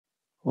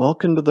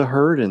Welcome to the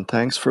herd and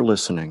thanks for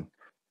listening.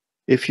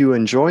 If you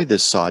enjoy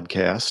this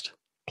sodcast,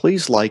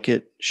 please like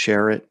it,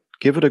 share it,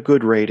 give it a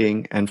good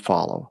rating, and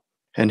follow,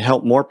 and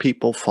help more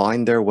people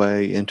find their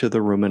way into the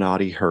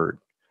Ruminati herd.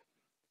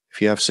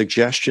 If you have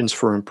suggestions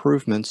for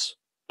improvements,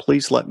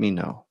 please let me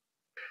know.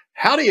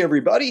 Howdy,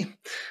 everybody.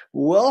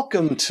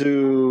 Welcome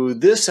to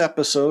this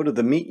episode of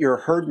the Meet Your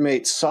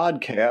Herdmates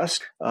sodcast.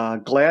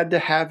 Glad to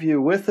have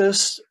you with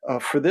us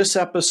for this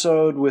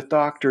episode with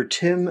Dr.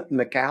 Tim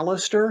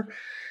McAllister.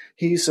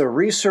 He's a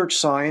research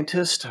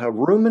scientist, a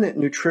ruminant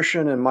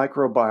nutrition and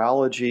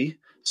microbiology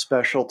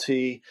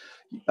specialty,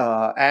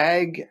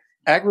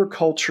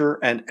 Agriculture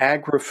and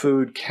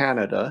Agri-Food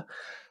Canada,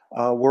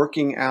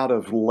 working out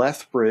of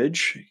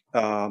Lethbridge.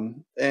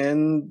 And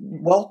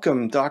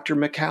welcome, Dr.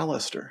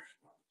 McAllister.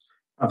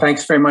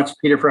 Thanks very much,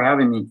 Peter, for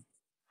having me.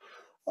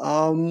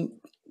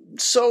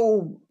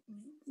 So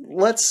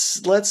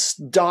let's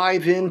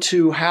dive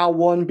into how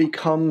one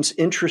becomes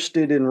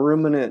interested in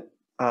ruminant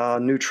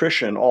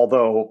nutrition,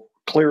 although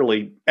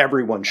clearly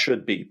everyone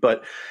should be.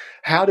 But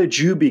how did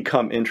you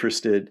become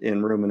interested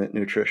in ruminant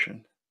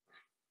nutrition?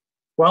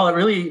 Well, it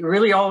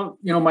really all,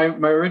 my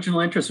original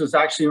interest was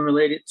actually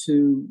related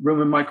to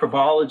rumen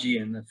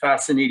microbiology and the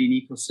fascinating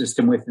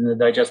ecosystem within the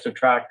digestive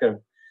tract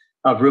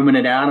of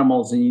ruminant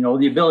animals, and,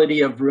 the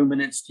ability of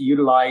ruminants to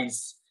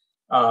utilize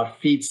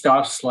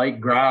feedstuffs like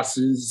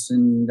grasses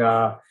and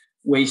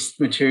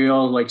waste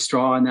material like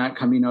straw and that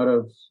coming out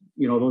of,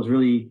 those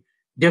really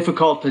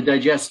difficult to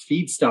digest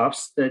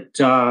feedstuffs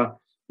that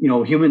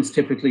humans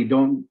typically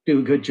don't do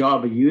a good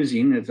job of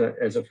using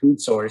as a food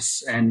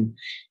source. And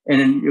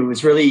it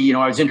was really,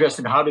 I was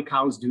interested in how do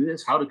cows do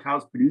this? How do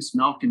cows produce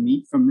milk and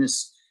meat from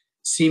this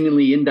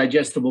seemingly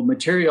indigestible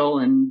material?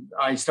 And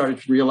I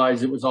started to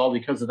realize it was all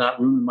because of that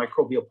rumen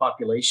microbial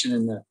population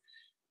and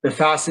the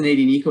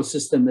fascinating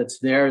ecosystem that's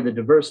there, the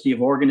diversity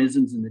of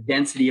organisms and the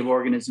density of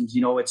organisms.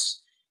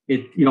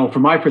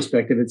 From my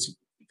perspective, it's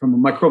from a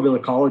microbial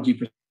ecology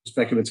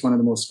perspective, it's one of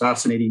the most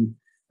fascinating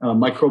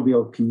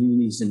microbial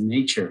communities in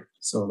nature.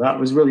 So that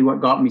was really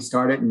what got me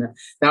started. And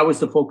that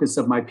was the focus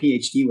of my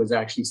PhD, was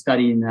actually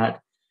studying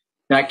that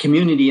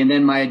community. And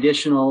then my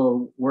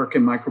additional work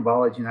in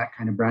microbiology, and that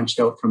kind of branched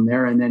out from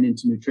there and then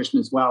into nutrition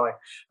as well.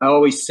 I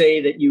always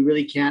say that you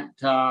really can't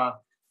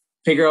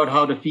figure out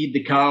how to feed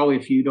the cow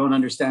if you don't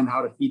understand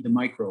how to feed the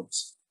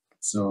microbes.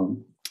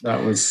 So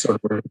that was sort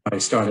of where I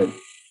started.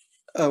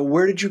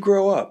 Where did you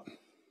grow up?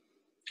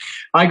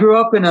 I grew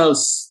up in a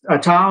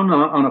town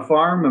on a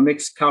farm, a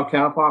mixed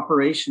cow-calf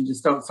operation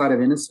just outside of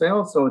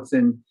Innisfail. So it's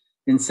in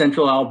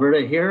central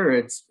Alberta here.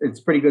 It's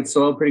pretty good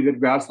soil, pretty good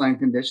grassland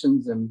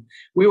conditions. And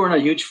we weren't a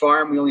huge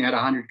farm. We only had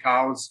 100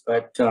 cows,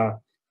 but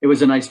it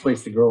was a nice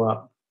place to grow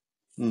up.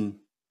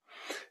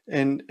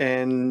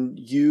 And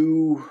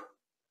you,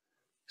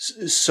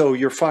 so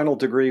your final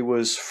degree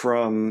was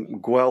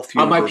from Guelph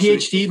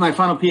University? My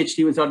final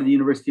PhD was out of the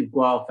University of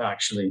Guelph,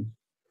 actually.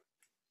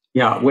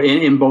 Yeah,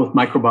 in both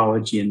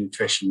microbiology and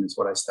nutrition is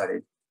what I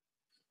studied.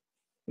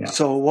 Yeah.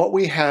 So what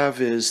we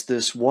have is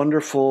this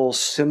wonderful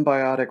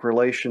symbiotic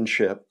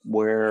relationship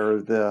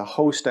where the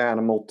host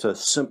animal, to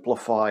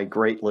simplify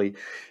greatly,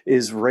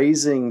 is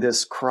raising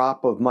this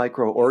crop of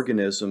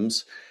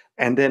microorganisms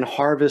and then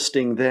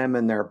harvesting them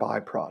and their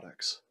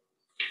byproducts.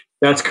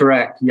 That's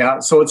correct. Yeah.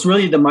 So it's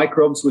really the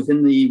microbes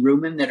within the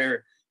rumen that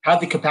have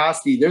the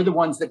capacity. They're the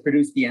ones that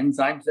produce the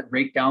enzymes that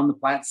break down the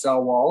plant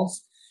cell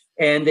walls.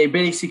 And they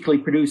basically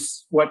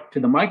produce what to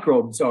the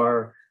microbes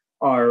are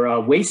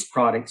waste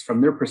products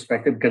from their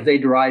perspective, because they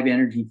derive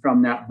energy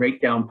from that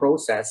breakdown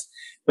process.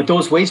 But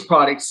those waste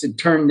products in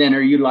turn then are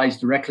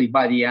utilized directly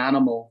by the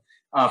animal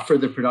for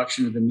the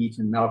production of the meat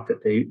and milk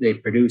that they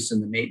produce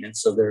and the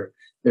maintenance of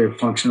their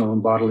functional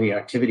and bodily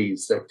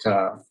activities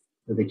that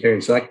they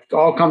carry. So that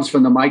all comes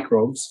from the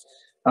microbes.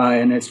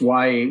 And it's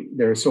why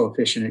they're so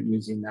efficient at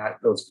using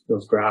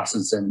those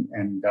grasses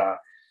and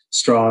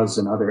straws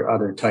and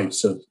other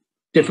types of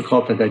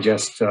difficult to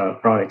digest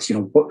products.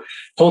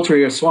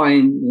 Poultry or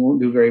swine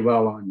won't do very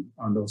well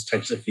on those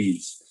types of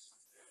feeds.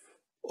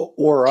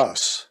 Or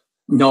us.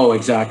 No,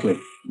 exactly.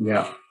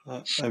 Yeah.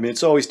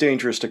 It's always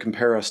dangerous to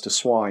compare us to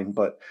swine,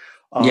 but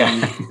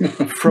yeah.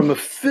 From a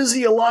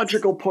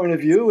physiological point of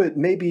view, it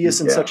maybe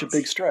isn't such a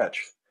big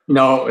stretch.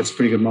 No, it's a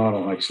pretty good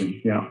model,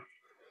 actually. Yeah.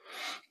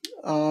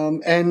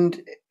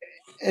 And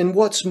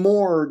what's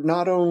more,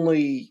 not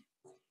only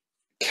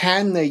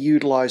can they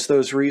utilize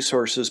those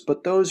resources,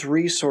 but those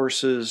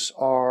resources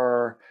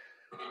are,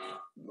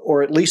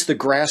 or at least the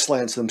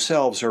grasslands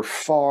themselves, are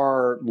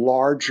far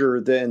larger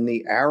than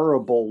the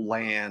arable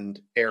land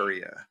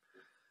area.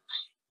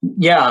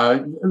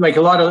 Yeah, like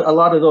a lot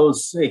of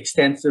those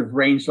extensive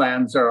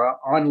rangelands are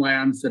on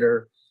lands that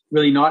are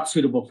really not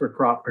suitable for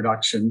crop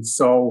production.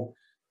 So,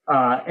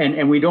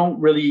 and we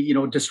don't really,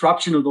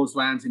 disruption of those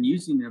lands and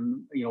using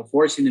them,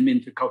 forcing them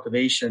into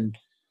cultivation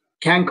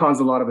can cause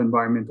a lot of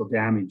environmental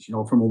damage,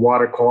 from a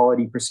water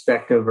quality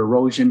perspective,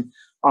 erosion.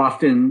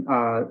 Often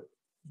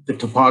the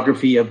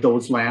topography of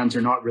those lands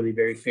are not really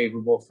very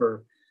favorable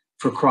for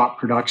crop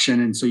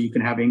production. And so you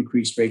can have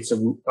increased rates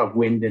of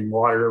wind and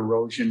water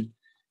erosion.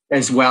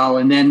 as well.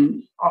 And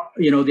then,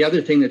 the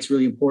other thing that's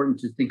really important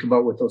to think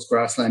about with those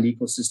grassland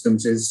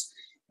ecosystems is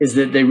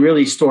that they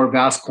really store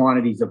vast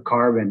quantities of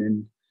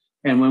carbon.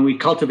 And when we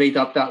cultivate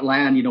up that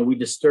land, we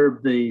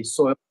disturb the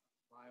soil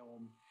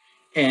biome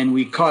and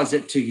we cause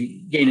it to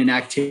gain an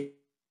activity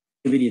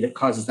that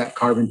causes that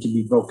carbon to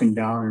be broken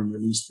down and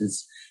released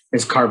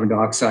as carbon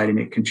dioxide, and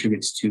it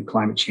contributes to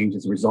climate change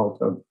as a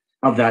result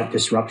of that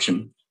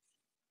disruption.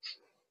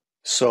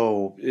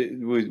 So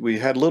we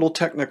had a little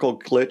technical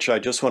glitch. I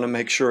just want to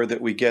make sure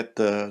that we get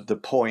the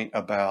point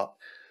about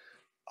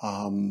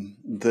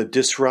the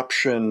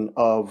disruption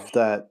of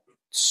that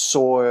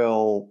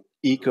soil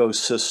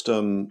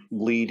ecosystem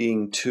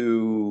leading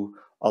to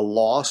a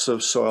loss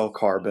of soil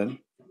carbon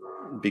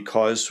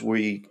because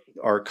we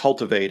are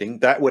cultivating.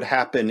 That would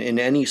happen in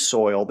any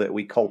soil that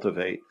we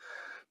cultivate.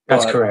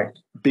 That's correct.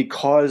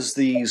 Because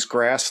these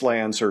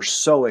grasslands are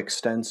so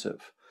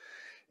extensive,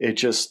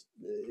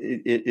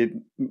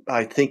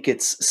 I think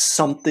it's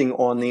something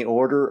on the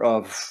order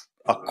of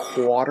a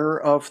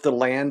quarter of the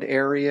land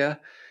area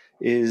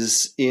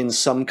is in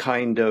some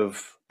kind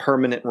of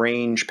permanent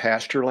range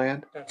pasture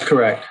land. That's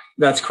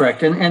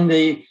correct. And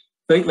the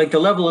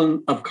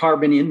level of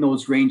carbon in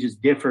those ranges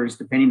differs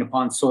depending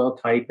upon soil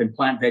type and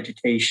plant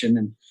vegetation,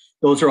 and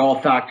those are all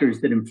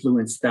factors that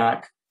influence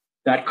that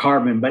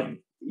carbon. But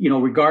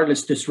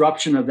regardless,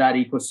 disruption of that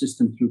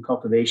ecosystem through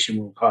cultivation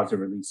will cause a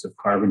release of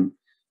carbon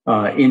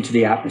into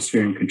the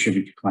atmosphere and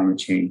contribute to climate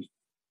change.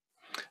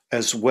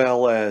 As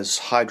well as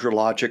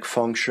hydrologic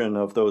function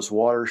of those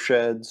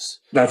watersheds.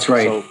 That's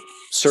right.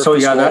 So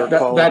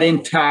that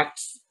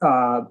intact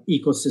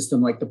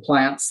ecosystem, like the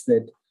plants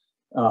that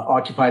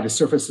occupy the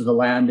surface of the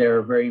land,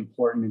 they're very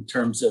important in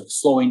terms of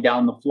slowing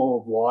down the flow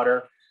of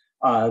water.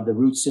 The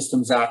root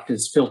systems act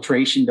as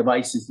filtration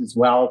devices as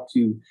well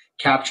to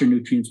capture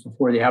nutrients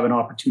before they have an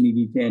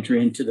opportunity to enter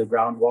into the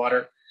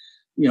groundwater.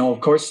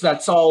 Of course,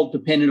 that's all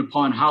dependent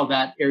upon how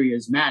that area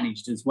is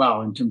managed as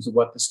well, in terms of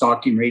what the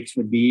stocking rates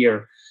would be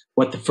or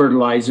what the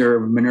fertilizer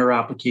or manure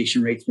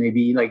application rates may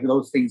be. Like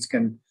those things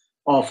can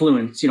all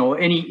influence.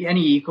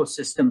 Any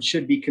ecosystem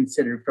should be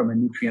considered from a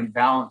nutrient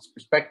balance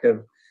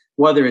perspective,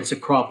 whether it's a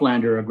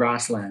cropland or a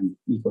grassland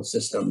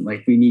ecosystem.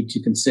 Like we need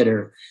to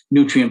consider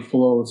nutrient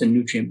flows and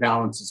nutrient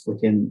balances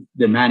within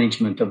the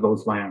management of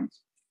those lands.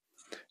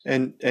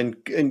 And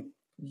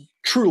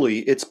truly,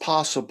 it's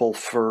possible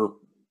for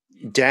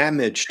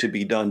damage to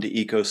be done to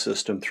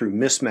ecosystem through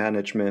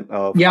mismanagement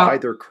of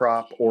either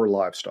crop or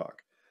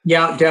livestock.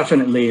 Yeah,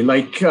 definitely.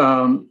 Like,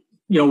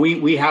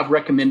 we have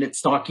recommended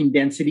stocking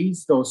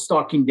densities. Those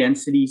stocking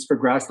densities for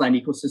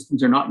grassland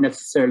ecosystems are not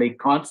necessarily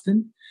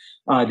constant.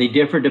 They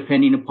differ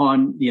depending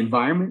upon the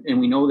environment.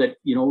 And we know that,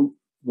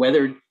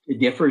 weather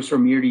differs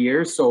from year to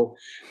year. So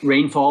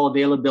rainfall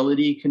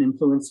availability can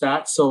influence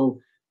that. So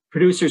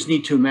producers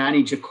need to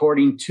manage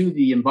according to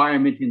the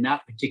environment in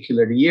that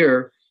particular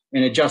year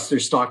and adjust their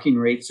stocking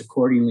rates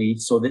accordingly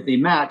so that they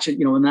match it,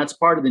 and that's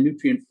part of the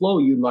nutrient flow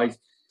utilized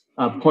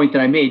point that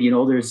I made.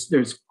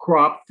 There's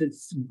crop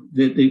that's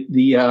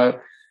the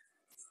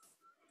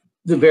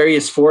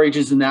various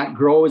forages in that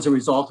grow as a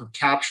result of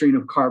capturing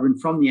of carbon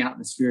from the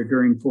atmosphere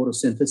during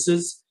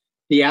photosynthesis.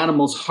 The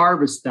animals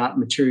harvest that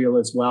material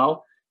as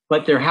well,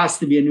 but there has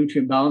to be a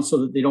nutrient balance so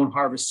that they don't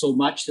harvest so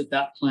much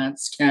that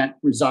plants can't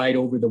reside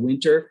over the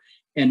winter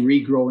and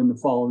regrow in the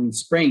following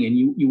spring. And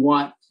you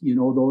want,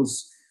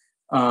 those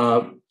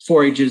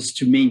forages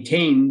to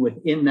maintain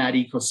within that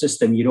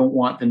ecosystem. You don't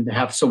want them to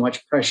have so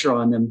much pressure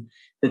on them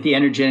that the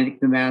energetic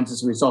demands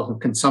as a result of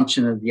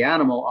consumption of the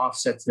animal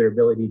offsets their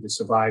ability to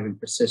survive and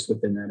persist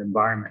within that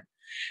environment.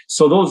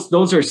 So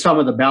those are some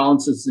of the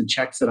balances and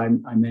checks that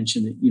I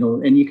mentioned.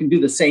 And you can do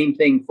the same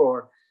thing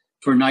for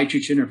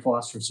nitrogen or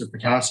phosphorus or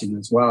potassium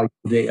as well,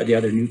 the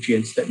other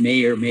nutrients that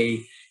may or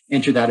may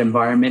enter that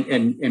environment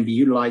and be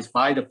utilized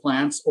by the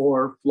plants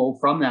or flow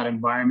from that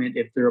environment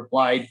if they're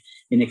applied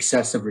in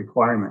excess of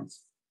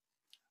requirements.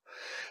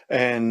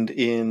 And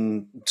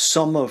in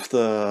some of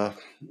the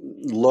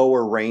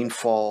lower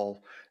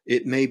rainfall,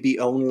 it may be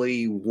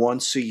only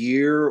once a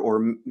year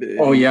or...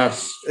 Oh,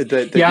 yes.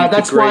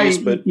 That's graze,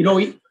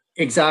 why,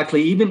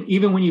 exactly.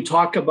 Even when you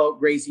talk about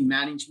grazing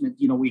management,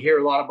 we hear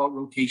a lot about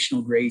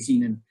rotational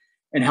grazing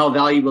and how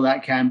valuable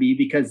that can be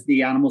because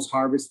the animals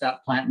harvest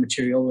that plant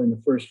material in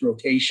the first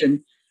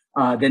rotation.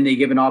 Then they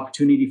give an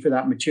opportunity for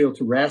that material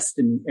to rest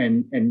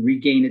and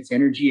regain its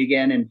energy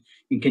again and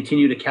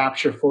continue to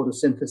capture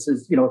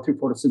photosynthesis, through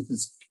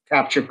photosynthesis,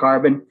 capture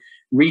carbon,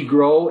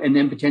 regrow, and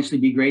then potentially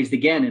be grazed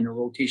again in a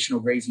rotational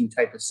grazing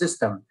type of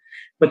system.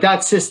 But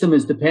that system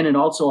is dependent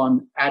also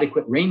on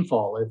adequate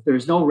rainfall. If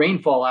there's no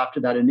rainfall after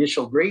that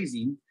initial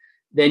grazing,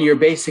 then you're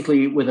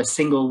basically with a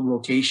single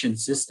rotation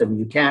system.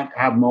 You can't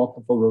have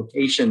multiple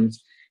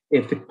rotations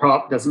if the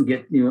crop doesn't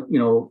get,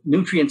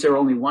 nutrients are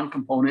only one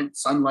component,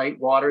 sunlight,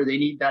 water, they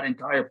need that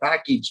entire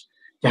package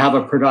to have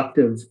a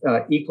productive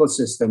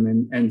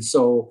ecosystem. And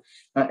so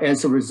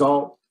as a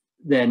result,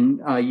 then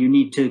you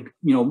need to,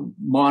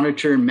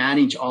 monitor and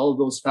manage all of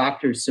those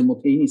factors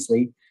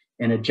simultaneously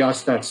and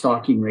adjust that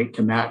stocking rate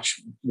to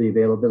match the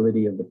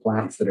availability of the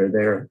plants that are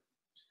there.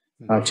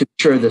 to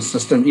ensure the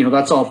system,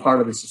 that's all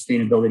part of the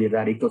sustainability of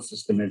that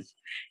ecosystem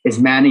is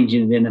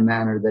managing it in a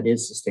manner that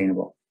is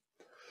sustainable.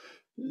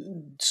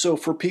 So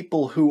for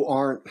people who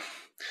aren't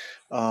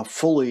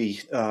fully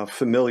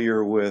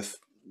familiar with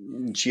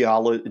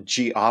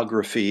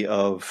geography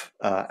of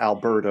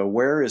Alberta,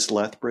 where is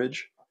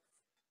Lethbridge?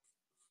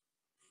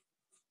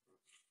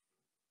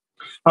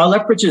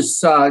 Lethbridge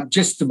is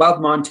just above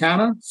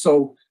Montana.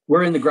 So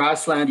we're in the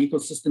grassland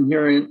ecosystem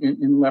here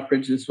in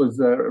Lethbridge. This was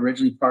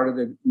originally part of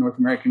the North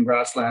American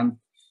grassland.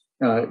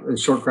 The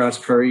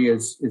shortgrass prairie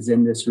is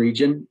in this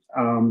region.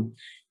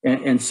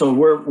 And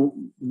so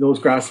those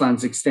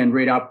grasslands extend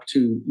right up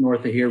to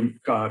north of here,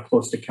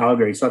 close to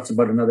Calgary. So that's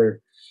about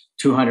another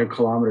 200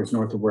 kilometers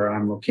north of where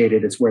I'm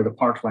located. It's where the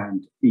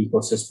parkland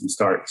ecosystem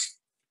starts.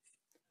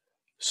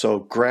 So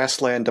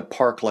grassland to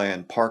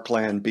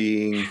parkland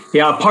being...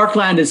 Yeah,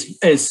 parkland is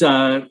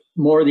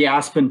more the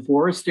aspen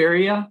forest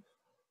area.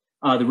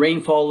 The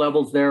rainfall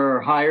levels there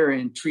are higher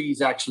and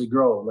trees actually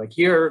grow. Like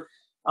here,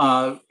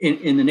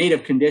 in the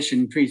native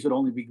condition, trees would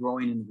only be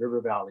growing in the river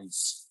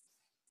valleys.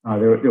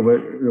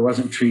 There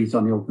wasn't trees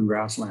on the open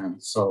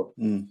grassland. So,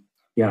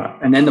 yeah.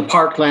 And then the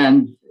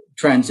parkland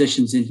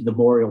transitions into the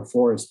boreal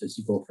forest as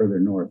you go further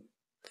north.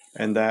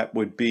 And that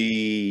would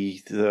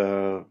be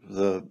the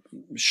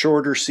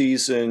shorter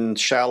season,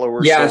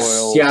 shallower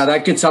soils. Yeah,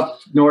 that gets up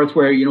north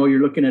where,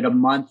 you're looking at a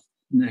month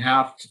and a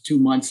half to 2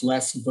 months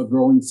less of a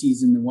growing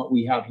season than what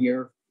we have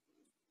here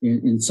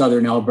in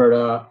southern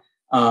Alberta.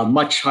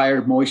 Much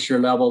higher moisture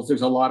levels.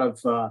 There's a lot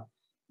of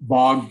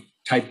bog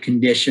type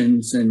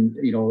conditions and,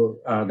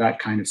 that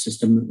kind of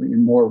system,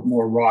 and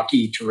more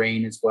rocky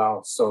terrain as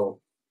well. So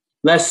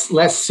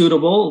less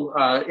suitable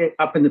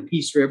up in the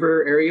Peace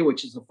River area,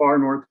 which is the far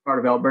north part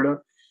of Alberta.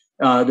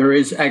 There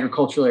is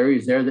agricultural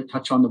areas there that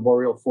touch on the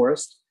boreal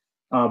forest,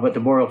 but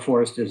the boreal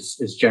forest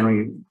is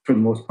generally, for the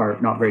most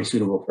part, not very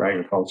suitable for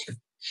agriculture.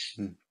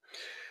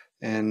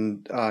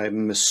 And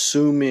I'm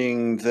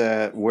assuming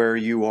that where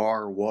you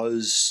are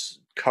was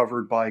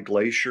covered by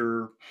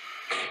glacier.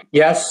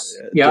 Yes,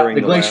 yeah,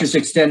 the glaciers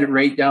extended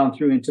right down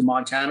through into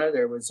Montana.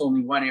 There was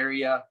only one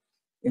area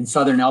in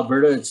southern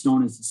Alberta. It's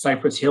known as the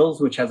Cypress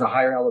Hills, which has a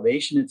higher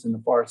elevation. It's in the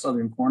far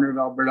southern corner of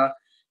Alberta.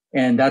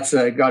 And that's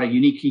got a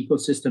unique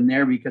ecosystem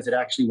there because it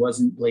actually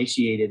wasn't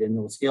glaciated in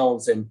those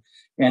hills. And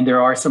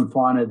there are some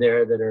fauna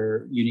there that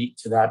are unique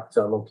to that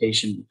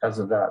location because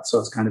of that. So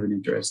it's kind of an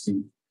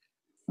interesting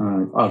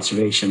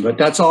observation. But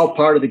that's all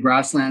part of the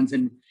grasslands.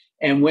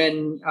 And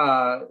when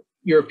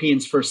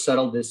Europeans first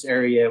settled this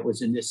area, it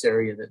was in this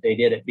area that they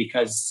did it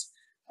because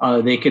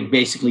they could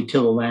basically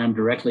till the land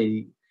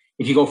directly.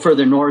 If you go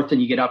further north and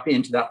you get up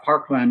into that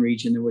parkland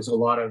region, there was a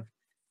lot of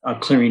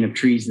clearing of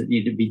trees that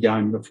needed to be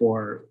done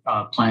before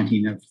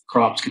planting of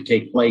crops could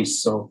take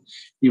place. So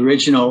the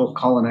original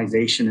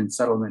colonization and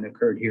settlement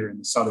occurred here in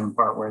the southern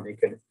part where they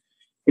could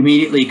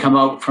immediately come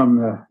out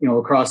from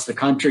across the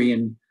country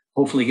and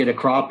hopefully get a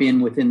crop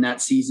in within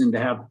that season to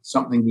have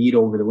something to eat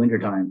over the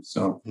wintertime.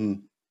 So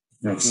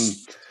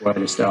that's why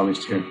it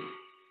established here.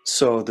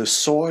 So the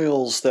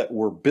soils that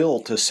were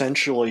built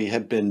essentially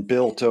have been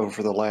built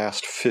over the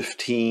last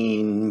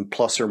 15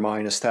 plus or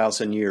minus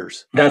 1,000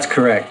 years. That's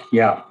correct.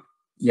 Yeah.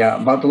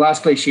 Yeah. About the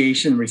last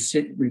glaciation,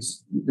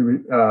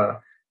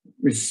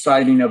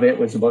 residing of it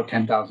was about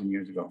 10,000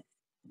 years ago.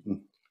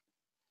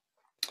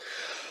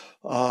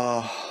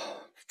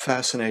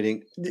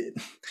 Fascinating.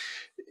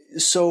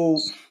 So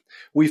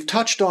we've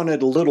touched on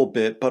it a little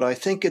bit, but I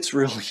think it's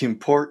really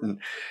important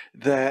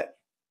that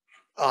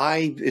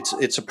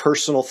it's a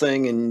personal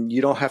thing and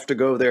you don't have to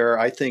go there.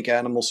 I think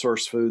animal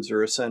source foods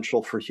are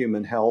essential for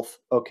human health.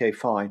 Okay,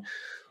 fine.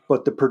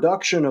 But the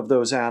production of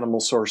those animal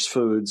source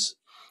foods,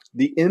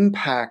 the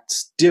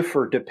impacts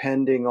differ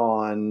depending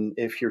on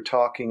if you're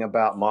talking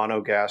about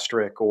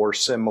monogastric or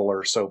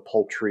similar, so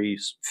poultry,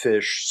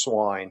 fish,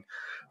 swine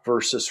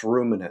versus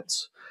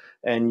ruminants.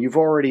 And you've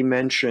already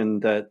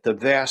mentioned that the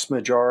vast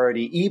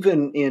majority,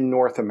 even in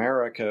North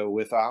America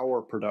with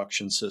our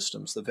production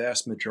systems, the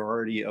vast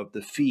majority of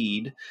the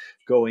feed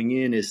going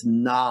in is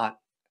not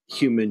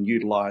human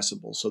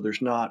utilizable. So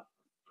there's not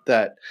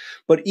that.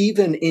 but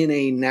even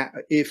in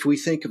if we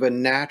think of a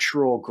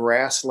natural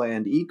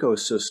grassland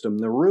ecosystem,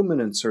 the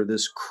ruminants are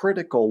this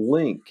critical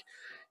link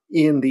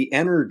in the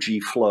energy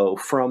flow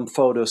from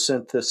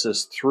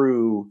photosynthesis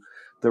through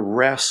the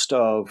rest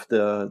of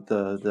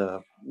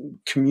the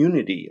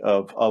community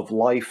of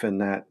life in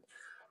that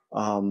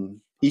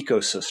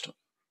ecosystem.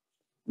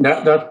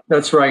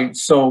 That's right.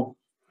 So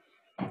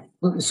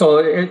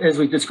as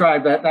we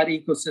described, that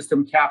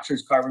ecosystem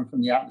captures carbon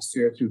from the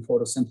atmosphere through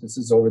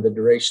photosynthesis over the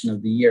duration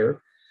of the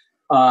year,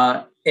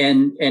 and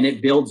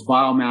it builds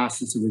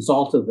biomass as a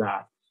result of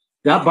that.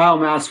 That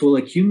biomass will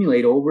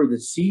accumulate over the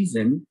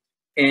season,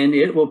 and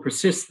it will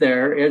persist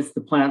there as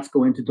the plants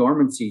go into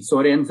dormancy. So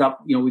it ends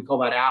up, we call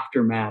that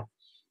aftermath,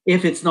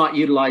 if it's not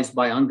utilized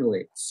by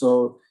ungulates.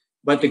 So,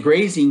 but the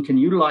grazing can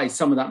utilize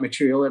some of that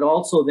material. It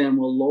also then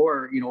will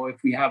lower,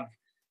 if we have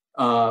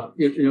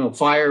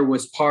fire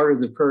was part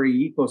of the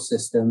prairie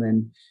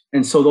ecosystem,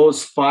 and so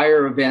those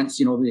fire events,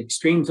 the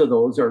extremes of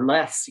those are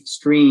less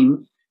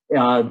extreme.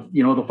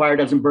 The fire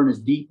doesn't burn as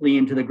deeply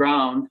into the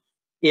ground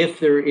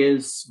if there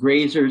is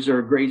grazers,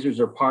 or grazers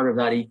are part of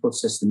that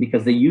ecosystem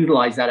because they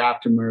utilize that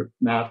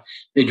aftermath.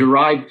 They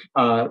derive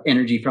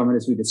energy from it,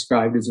 as we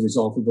described, as a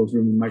result of those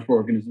rumen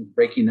microorganisms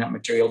breaking that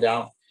material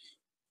down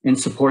and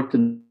support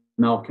the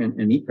milk and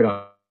meat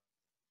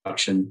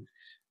production.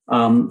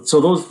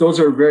 So those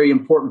are very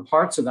important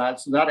parts of that.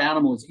 So that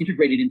animal is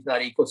integrated into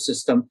that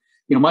ecosystem,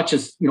 much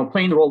as,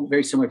 playing the role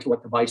very similar to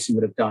what the bison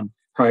would have done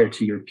prior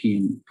to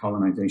European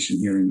colonization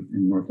here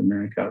in North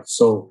America.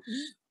 So,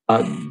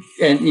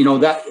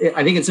 that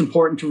I think it's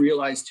important to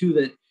realize too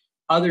that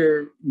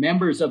other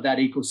members of that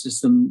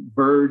ecosystem,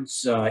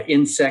 birds,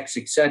 insects,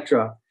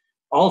 etc.,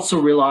 also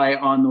rely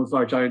on those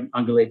large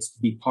ungulates to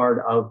be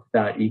part of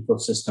that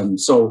ecosystem.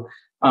 So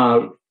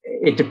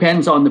it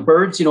depends on the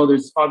birds. There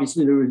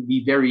would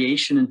be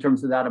variation in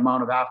terms of that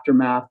amount of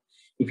aftermath.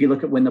 If you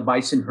look at when the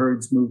bison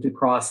herds moved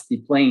across the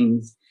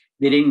plains,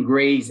 they didn't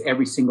graze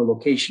every single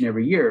location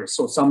every year.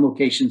 So some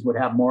locations would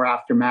have more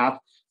aftermath.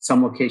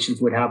 Some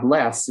locations would have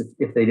less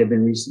if they'd have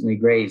been recently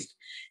grazed.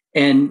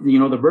 And,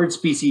 the bird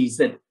species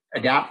that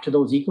adapt to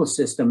those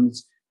ecosystems,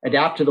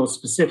 adapt to those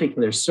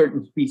specifically. There's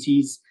certain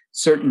species,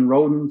 certain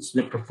rodents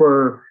that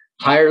prefer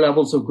higher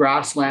levels of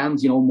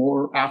grasslands,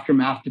 more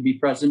aftermath to be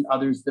present,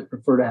 others that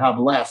prefer to have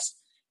less.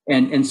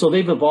 And so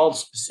they've evolved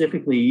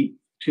specifically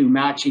to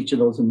match each of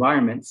those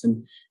environments,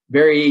 and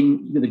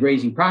varying the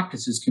grazing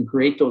practices can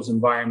create those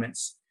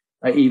environments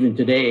even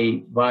today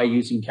by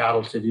using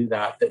cattle to do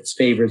that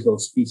favors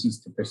those species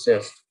to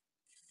persist.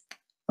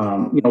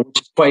 Which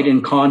is quite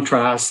in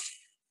contrast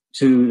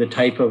to the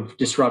type of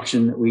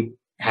disruption that we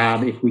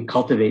have if we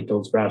cultivate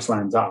those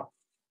grasslands up,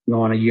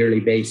 on a yearly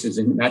basis,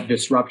 and that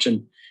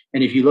disruption.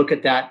 And if you look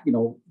at that,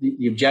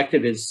 the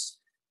objective is,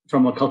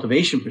 from a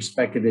cultivation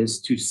perspective, is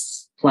to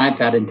plant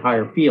that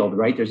entire field,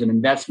 right? There's an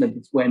investment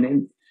that's went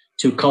in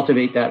to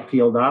cultivate that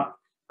field up,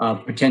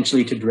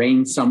 potentially to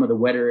drain some of the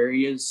wetter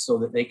areas so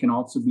that they can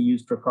also be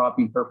used for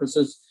cropping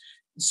purposes.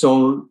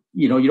 So,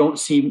 you don't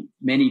see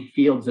many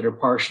fields that are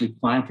partially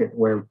planted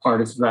where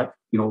part is that,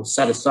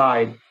 set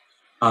aside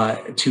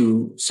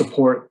to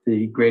support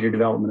the greater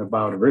development of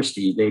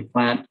biodiversity. They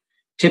plant,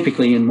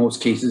 typically in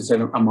most cases, a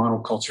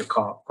monoculture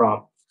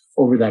crop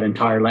over that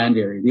entire land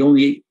area. The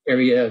only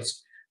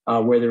areas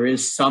where there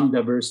is some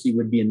diversity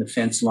would be in the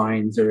fence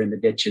lines or in the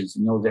ditches,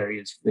 in those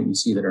areas that you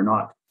see that are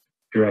not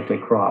directly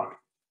cropped.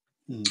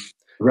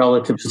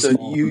 Relatively so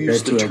small you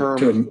use the term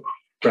to a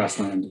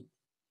grassland.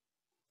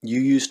 You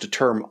used the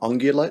term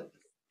ungulate?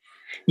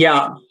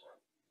 Yeah.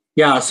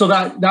 So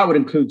that would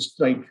include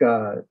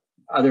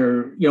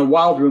other,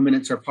 wild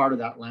ruminants are part of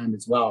that land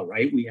as well,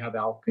 right? We have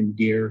elk and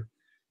deer,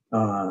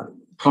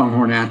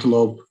 pronghorn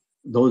antelope.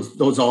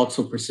 Those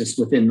also persist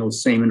within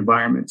those same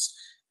environments.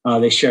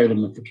 They share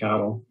them with the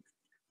cattle.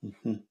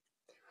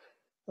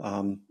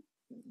 Mm-hmm.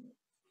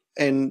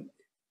 And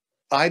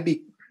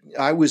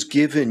I was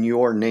given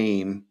your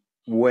name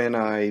when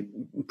I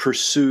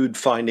pursued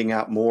finding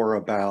out more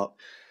about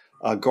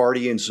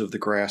Guardians of the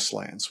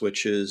Grasslands,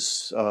 which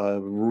is a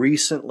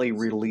recently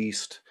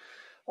released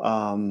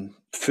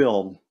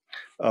film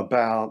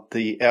about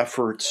the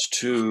efforts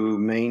to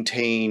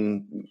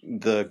maintain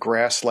the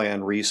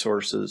grassland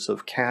resources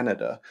of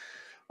Canada.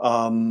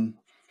 And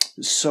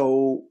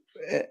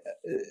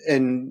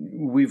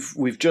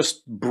we've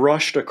just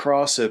brushed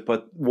across it,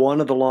 but one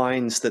of the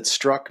lines that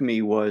struck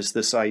me was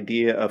this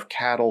idea of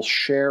cattle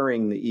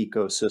sharing the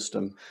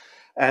ecosystem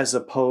as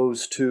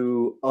opposed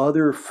to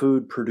other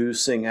food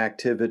producing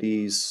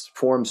activities,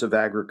 forms of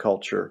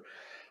agriculture,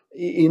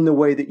 in the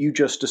way that you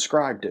just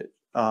described it.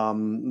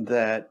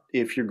 That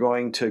if you're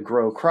going to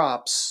grow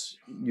crops,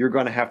 you're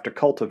going to have to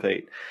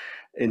cultivate.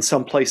 In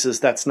some places,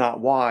 that's not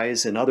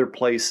wise. In other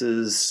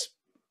places,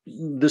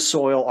 the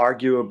soil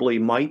arguably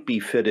might be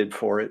fitted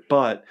for it,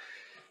 but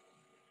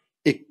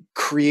it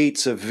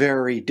creates a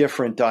very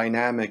different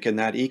dynamic in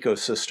that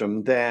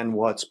ecosystem than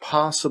what's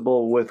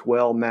possible with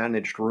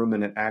well-managed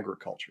ruminant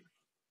agriculture.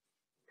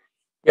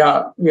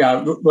 Yeah.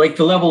 Like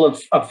the level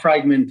of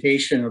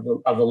fragmentation of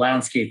the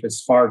landscape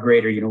is far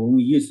greater. When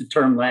we use the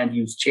term land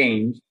use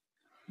change,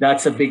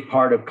 that's a big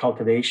part of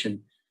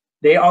cultivation.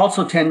 They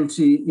also tend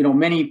to,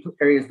 many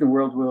areas in the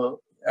world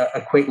will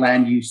equate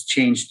land use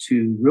change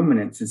to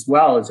ruminants as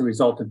well as a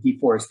result of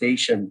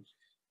deforestation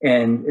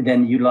and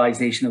then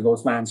utilization of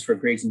those lands for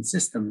grazing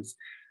systems.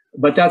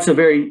 But that's a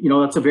very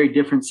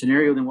different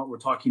scenario than what we're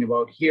talking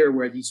about here,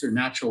 where these are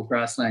natural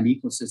grassland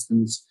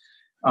ecosystems,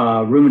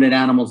 ruminant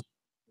animals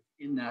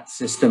in that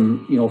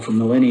system, for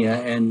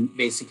millennia, and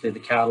basically the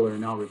cattle are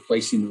now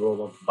replacing the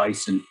role of the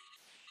bison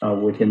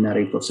within that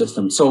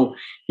ecosystem. So,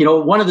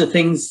 one of the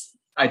things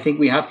I think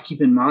we have to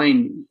keep in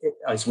mind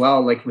as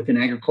well, like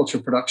within agriculture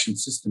production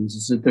systems,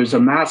 is that there's a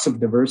massive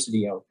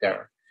diversity out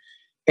there.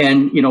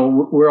 And,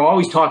 we're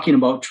always talking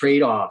about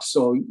trade-offs.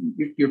 So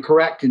you're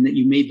correct in that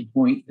you made the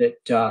point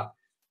that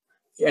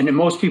and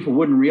most people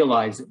wouldn't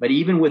realize it, but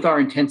even with our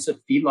intensive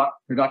feedlot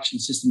production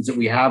systems that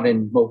we have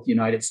in both the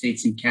United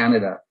States and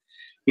Canada,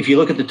 if you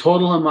look at the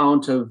total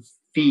amount of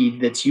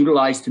feed that's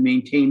utilized to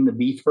maintain the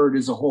beef herd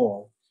as a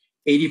whole,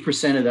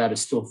 80% of that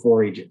is still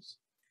forages.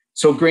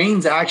 So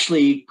grains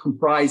actually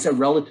comprise a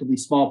relatively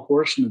small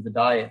portion of the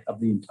diet of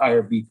the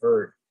entire beef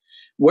herd.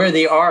 Where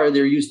they are,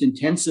 they're used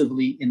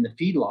intensively in the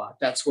feedlot.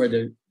 That's where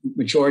the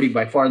majority,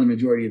 by far the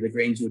majority of the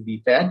grains would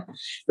be fed.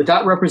 But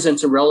that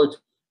represents a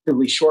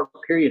relatively short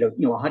period of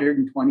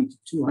 120 to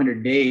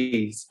 200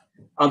 days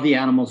of the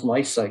animal's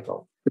life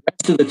cycle. The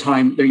rest of the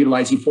time, they're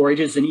utilizing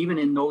forages. And even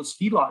in those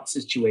feedlot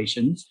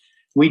situations,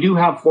 we do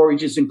have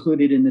forages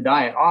included in the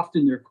diet.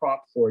 Often they're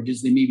crop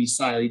forages. They may be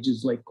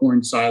silages like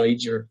corn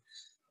silage or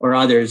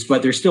others,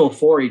 but they're still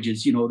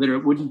forages,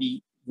 that wouldn't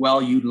be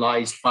well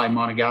utilized by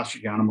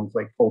monogastric animals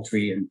like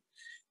poultry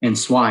and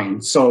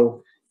swine.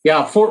 So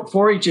yeah,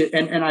 forage,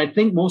 and I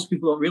think most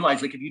people don't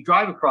realize, like if you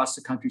drive across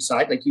the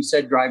countryside, like you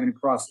said, driving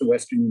across the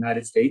Western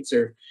United States,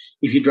 or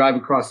if you drive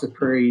across the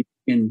prairie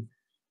in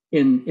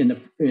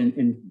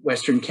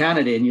Western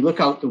Canada, and you look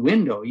out the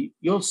window,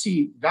 you'll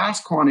see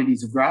vast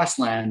quantities of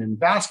grassland and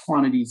vast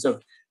quantities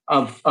of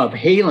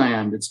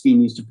hayland that's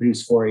being used to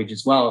produce forage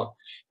as well.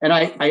 And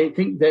I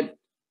think that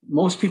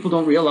most people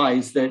don't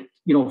realize that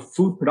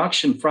food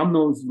production from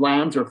those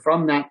lands or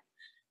from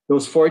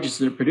those forages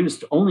that are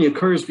produced only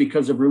occurs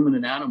because of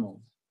ruminant animals.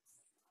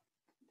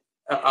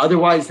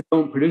 Otherwise, they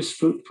don't produce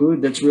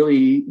food that's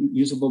really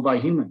usable by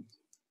humans.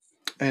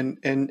 And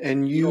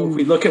if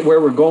we look at where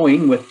we're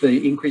going with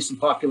the increase in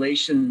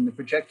population and the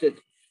projected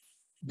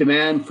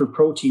demand for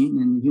protein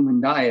in the human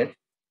diet,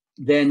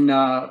 then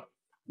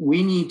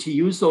we need to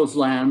use those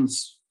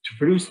lands to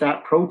produce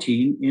that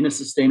protein in a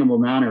sustainable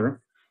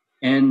manner.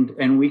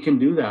 And we can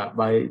do that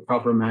by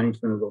proper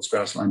management of those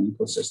grassland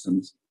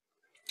ecosystems.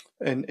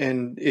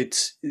 And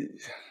it's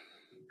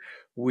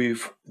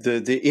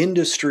the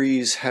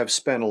industries have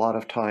spent a lot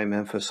of time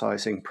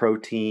emphasizing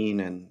protein,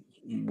 and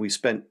we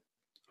spent,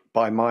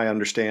 by my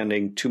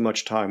understanding, too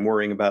much time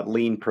worrying about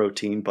lean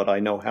protein, but I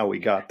know how we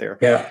got there.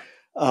 Yeah.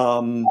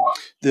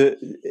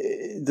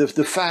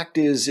 The fact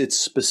is, it's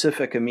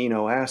specific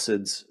amino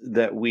acids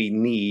that we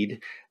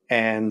need,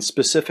 and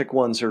specific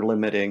ones are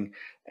limiting.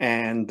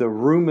 And the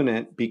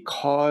ruminant,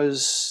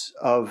 because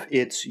of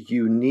its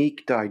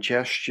unique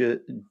digestion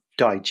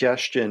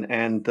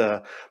and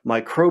the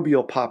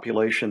microbial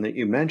population that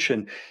you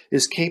mentioned,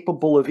 is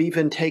capable of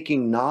even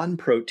taking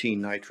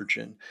non-protein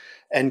nitrogen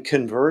and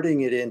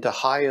converting it into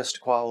highest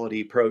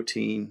quality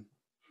protein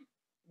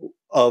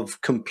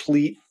of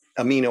complete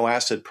amino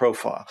acid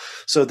profile.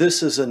 So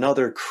this is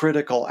another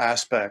critical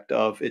aspect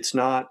of, it's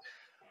not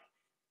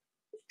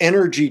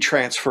energy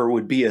transfer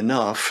would be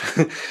enough,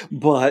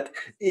 but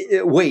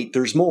wait,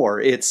 there's more.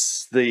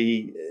 It's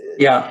the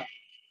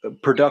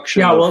production.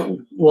 Yeah, well,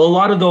 a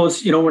lot of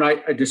those, when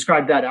I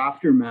describe that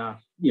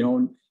aftermath,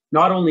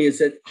 not only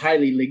is it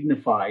highly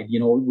lignified,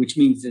 which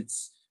means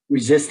it's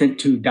resistant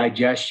to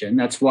digestion.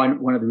 That's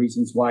one of the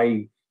reasons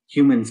why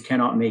humans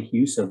cannot make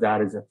use of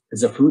that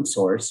as a food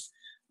source.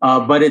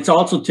 But it's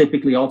also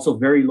typically also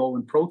very low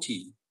in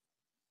protein.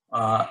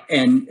 So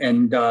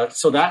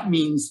that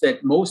means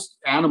that most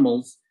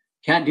animals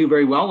can't do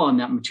very well on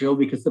that material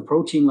because the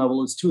protein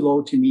level is too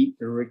low to meet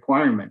their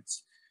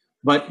requirements.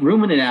 But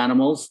ruminant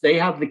animals, they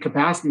have the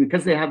capacity,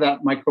 because they have that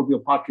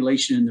microbial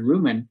population in the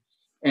rumen.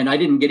 And I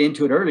didn't get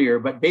into it earlier,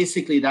 but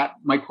basically that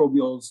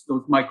those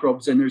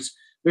microbes, and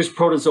there's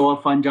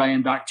protozoa, fungi,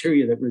 and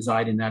bacteria that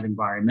reside in that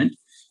environment.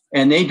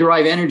 And they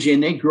derive energy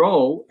and they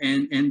grow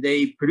and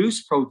they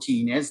produce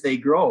protein as they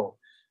grow.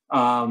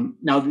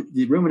 Now,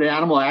 the ruminant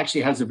animal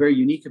actually has a very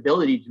unique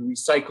ability to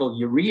recycle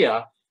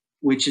urea,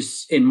 which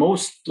is in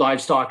most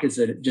livestock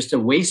is just a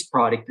waste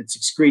product that's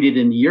excreted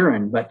in the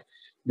urine. But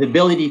the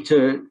ability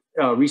to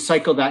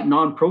recycle that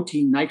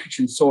non-protein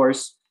nitrogen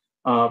source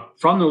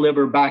from the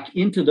liver back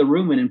into the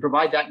rumen and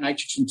provide that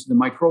nitrogen to the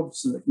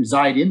microbes that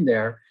reside in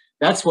there,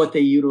 that's what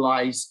they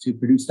utilize to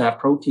produce that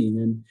protein.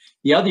 And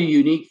the other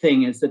unique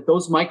thing is that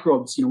those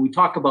microbes, we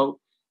talk about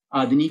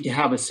the need to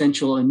have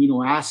essential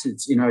amino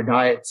acids in our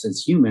diets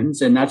as humans,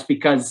 and that's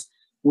because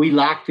we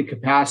lack the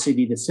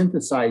capacity to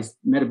synthesize,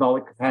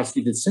 metabolic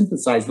capacity to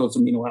synthesize those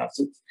amino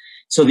acids.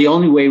 So the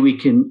only way we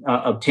can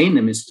obtain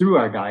them is through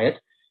our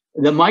diet.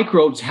 The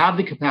microbes have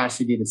the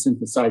capacity to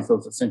synthesize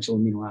those essential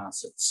amino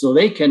acids. So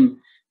they can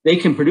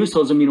produce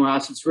those amino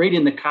acids right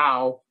in the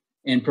cow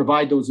and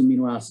provide those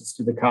amino acids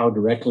to the cow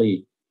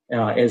directly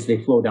as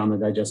they flow down the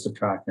digestive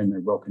tract and they're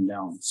broken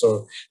down.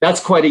 So that's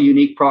quite a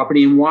unique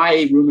property, and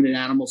why ruminant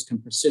animals can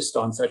persist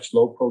on such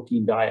low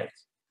protein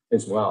diets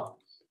as well.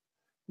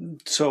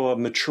 So a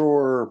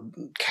mature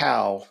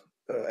cow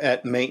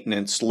at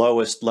maintenance,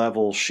 lowest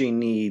level, she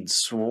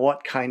needs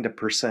what kind of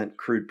percent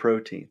crude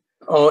protein?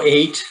 Oh,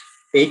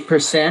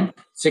 8%,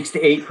 6 to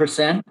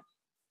 8%.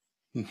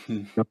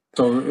 Mm-hmm.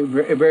 So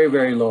very,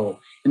 very low.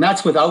 And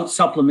that's without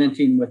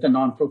supplementing with a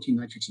non-protein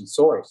nitrogen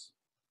source.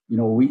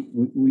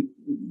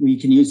 We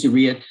can use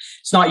urea.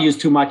 It's not used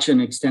too much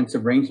in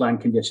extensive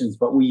rangeland conditions,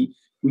 but we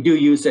we do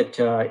use it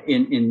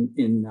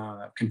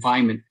in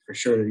confinement for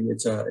sure.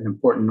 It's an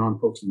important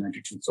non-protein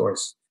nitrogen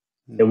source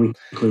that we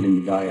include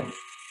in the diet.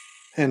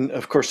 And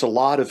of course, a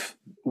lot of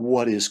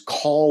what is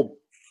called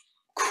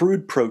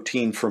crude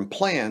protein from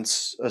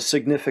plants, a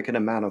significant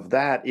amount of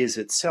that is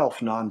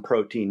itself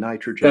non-protein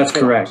nitrogen. That's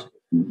correct.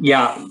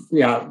 Yeah.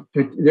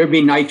 There'd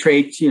be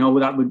nitrates,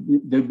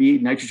 there'd be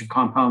nitrogen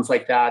compounds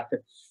like that.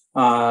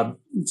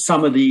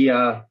 Some of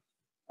the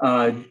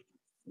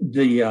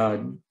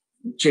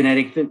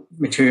genetic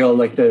material,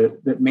 like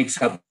that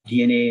makes up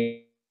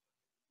DNA,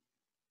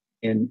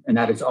 and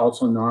that is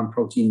also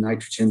non-protein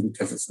nitrogen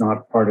because it's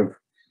not part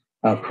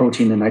of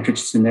protein. The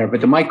nitrogen's in there, but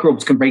the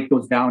microbes can break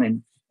those down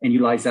and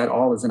utilize that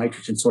all as a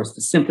nitrogen source to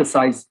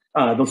synthesize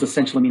those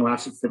essential amino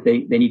acids that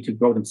they need to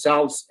grow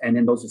themselves. And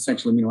then those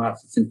essential amino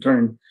acids in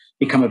turn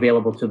become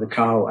available to the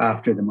cow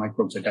after the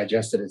microbes are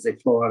digested as they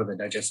flow out of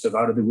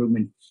the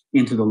rumen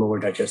into the lower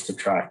digestive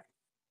tract.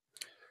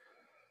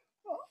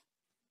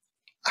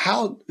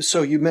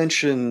 So you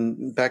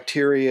mentioned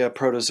bacteria,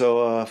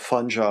 protozoa,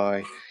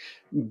 fungi.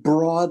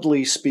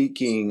 Broadly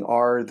speaking,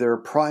 are there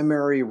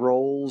primary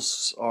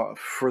roles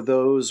for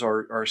those?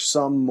 Are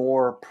some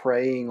more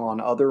preying on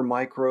other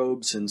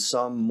microbes and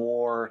some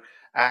more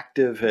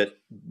active at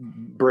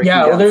breaking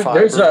down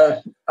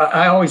fiber?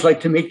 I always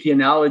like to make the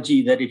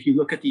analogy that if you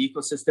look at the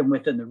ecosystem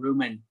within the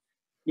rumen,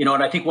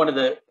 and I think one of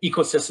the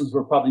ecosystems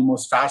we're probably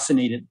most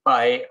fascinated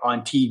by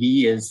on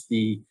TV is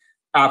the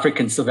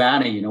African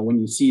savanna.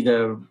 When you see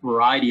the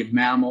variety of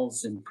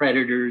mammals and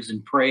predators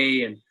and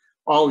prey and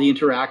all the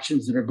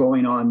interactions that are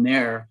going on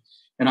there.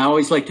 And I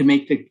always like to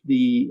make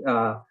the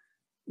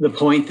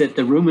point that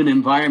the rumen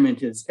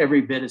environment is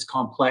every bit as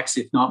complex,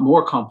 if not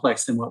more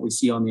complex, than what we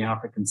see on the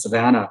African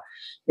savanna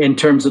in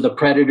terms of the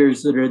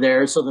predators that are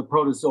there. So the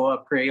protozoa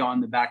prey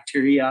on the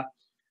bacteria.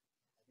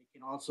 They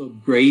can also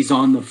graze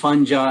on the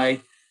fungi.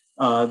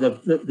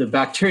 The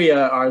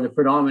bacteria are the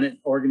predominant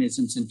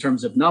organisms in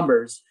terms of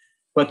numbers,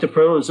 but the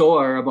protozoa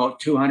are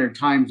about 200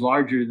 times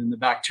larger than the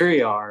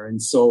bacteria are.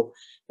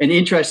 And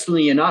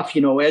interestingly enough,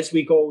 as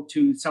we go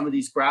to some of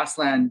these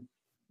grassland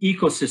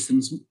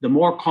ecosystems, the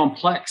more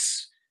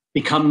complex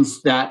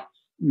becomes that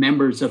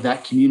members of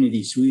that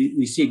community. So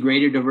we see a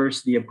greater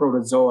diversity of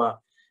protozoa.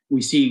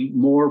 We see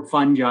more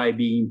fungi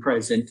being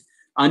present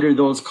under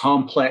those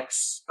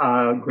complex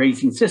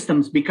grazing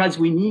systems because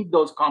we need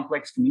those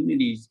complex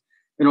communities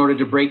in order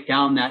to break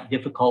down that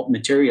difficult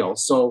material.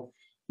 So,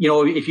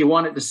 if you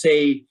wanted to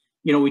say,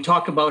 we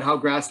talk about how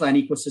grassland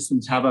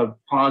ecosystems have a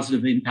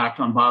positive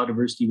impact on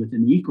biodiversity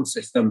within the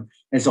ecosystem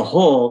as a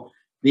whole.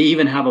 They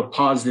even have a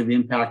positive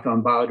impact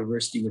on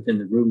biodiversity within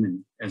the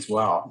rumen as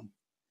well,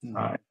 as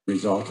a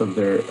result of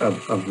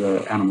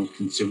the animals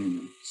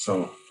consuming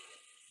them.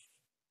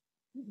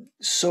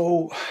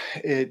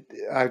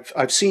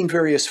 I've seen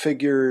various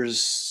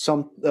figures,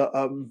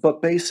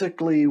 but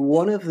basically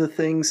one of the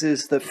things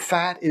is that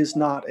fat is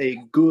not a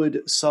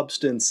good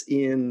substance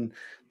in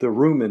the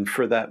rumen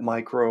for that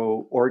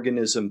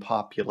microorganism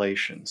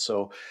population.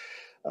 So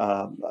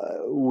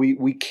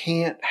we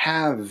can't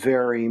have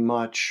very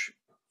much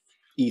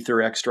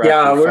ether extract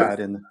fat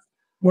in the...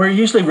 We're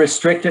usually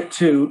restricted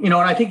to, and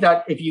I think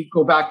that if you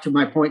go back to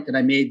my point that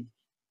I made,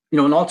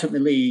 and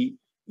ultimately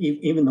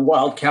even the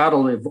wild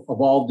cattle have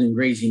evolved in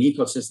grazing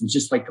ecosystems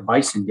just like the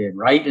bison did,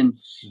 right? And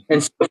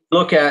so if you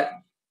look at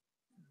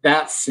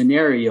that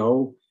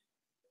scenario,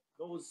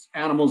 those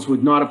animals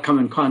would not have come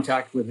in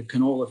contact with a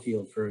canola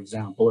field, for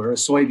example, or a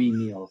soybean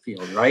meal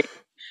field, right?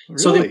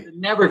 Really? So they would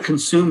never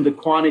consume the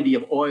quantity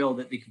of oil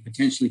that they could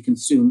potentially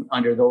consume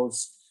under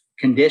those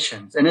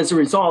conditions. And as a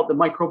result, the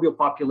microbial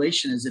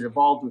population, as it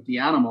evolved with the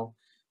animal,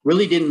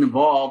 really didn't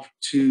evolve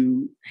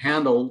to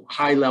handle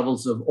high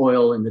levels of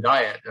oil in the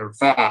diet or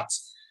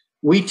fats.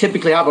 We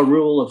typically have a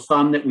rule of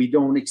thumb that we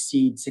don't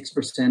exceed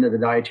 6% of the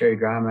dietary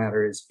dry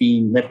matter as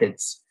being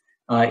lipids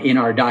in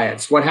our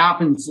diets. What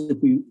happens if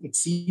we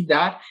exceed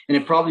that, and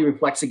it probably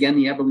reflects, again,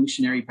 the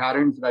evolutionary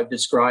patterns that I've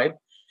described,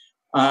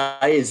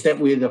 is that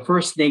the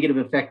first negative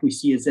effect we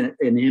see is an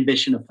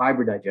inhibition of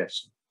fiber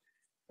digestion.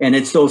 And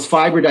it's those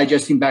fiber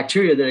digesting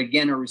bacteria that,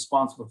 again, are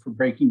responsible for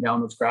breaking down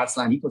those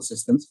grassland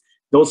ecosystems.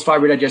 Those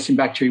fiber digesting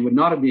bacteria would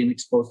not have been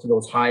exposed to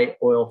those high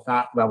oil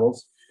fat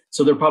levels.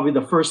 So they're probably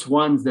the first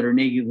ones that are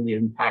negatively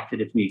impacted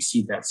if we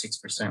exceed that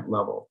 6%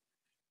 level.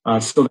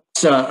 So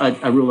that's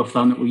a rule of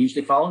thumb that we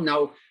usually follow.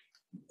 Now,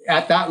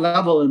 at that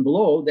level and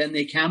below, then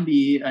they can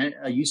be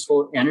a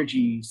useful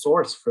energy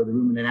source for the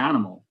ruminant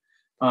animal.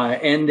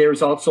 And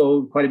there's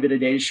also quite a bit of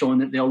data showing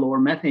that they'll lower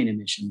methane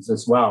emissions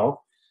as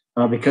well,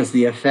 because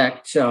the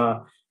effect,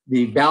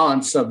 the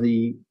balance of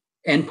the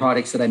end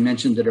products that I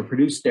mentioned that are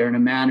produced there in a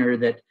manner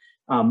that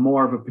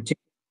more of a particular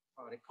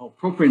product called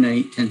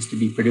propionate tends to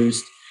be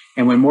produced.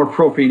 And when more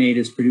propionate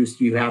is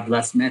produced, you have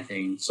less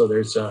methane. So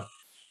there's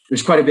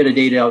quite a bit of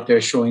data out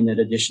there showing that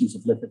additions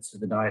of lipids to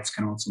the diets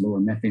can also lower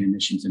methane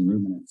emissions in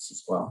ruminants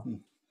as well.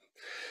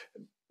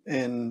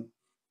 And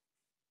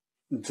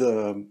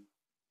the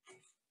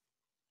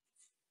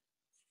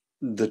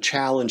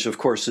challenge, of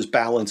course, is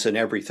balance in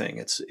everything.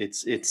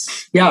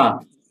 It's yeah.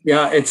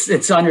 Yeah,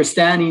 it's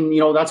understanding,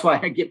 that's why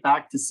I get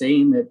back to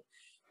saying that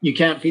you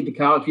can't feed the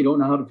cow if you don't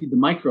know how to feed the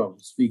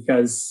microbes,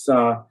 because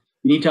you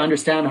need to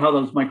understand how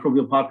those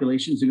microbial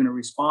populations are going to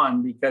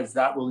respond, because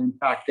that will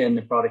impact then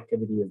the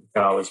productivity of the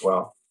cow as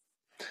well.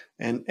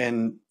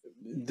 And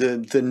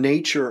the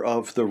nature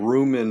of the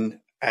rumen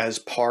as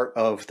part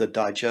of the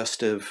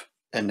digestive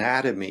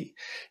anatomy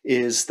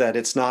is that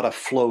it's not a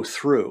flow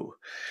through.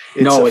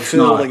 It's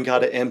fill and got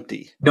to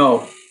empty.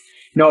 No.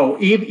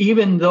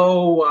 Even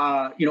though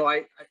I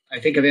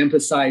think I've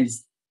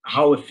emphasized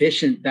how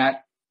efficient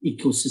that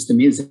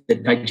ecosystem is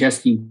at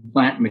digesting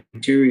plant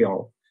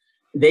material,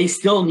 they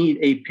still need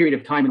a period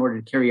of time in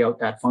order to carry out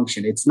that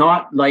function. It's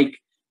not like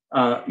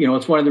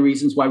it's one of the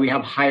reasons why we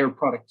have higher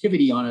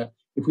productivity on it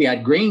if we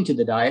add grain to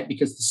the diet,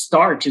 because the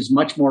starch is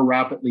much more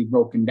rapidly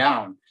broken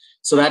down.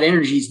 So that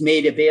energy is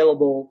made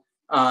available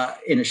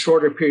in a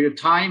shorter period of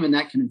time, and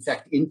that can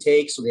affect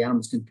intake, so the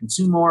animals can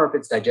consume more if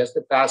it's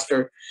digested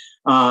faster.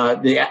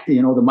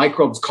 The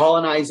microbes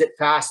colonize it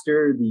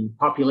faster. The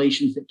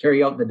populations that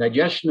carry out the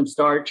digestion of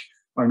starch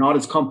are not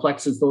as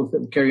complex as those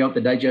that carry out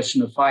the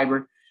digestion of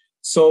fiber.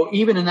 So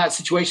even in that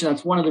situation,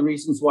 that's one of the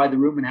reasons why the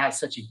rumen has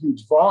such a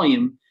huge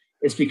volume,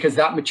 is because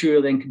that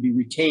material then can be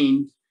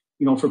retained,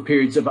 for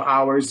periods of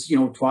hours,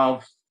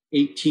 12,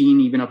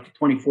 18, even up to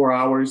 24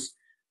 hours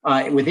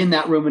within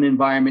that rumen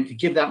environment, to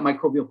give that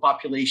microbial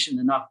population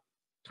enough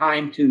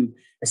time to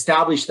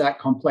establish that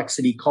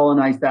complexity,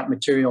 colonize that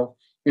material,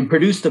 and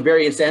produce the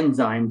various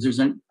enzymes. There's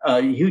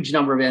a huge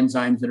number of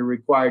enzymes that are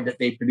required that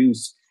they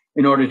produce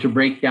in order to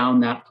break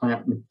down that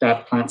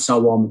plant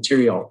cell wall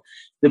material.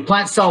 The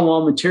plant cell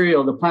wall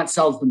material, the plant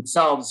cells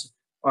themselves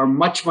are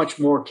much, much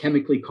more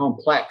chemically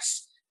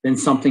complex than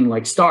something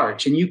like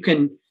starch. And you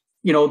can,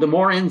 the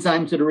more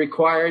enzymes that are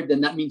required,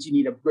 then that means you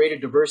need a greater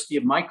diversity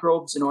of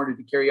microbes in order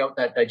to carry out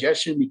that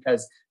digestion,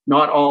 because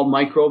not all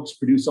microbes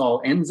produce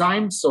all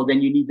enzymes. So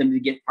then you need them to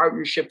get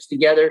partnerships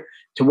together,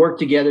 to work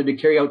together to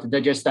carry out to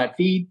digest that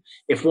feed.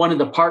 If one of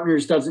the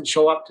partners doesn't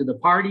show up to the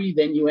party,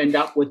 then you end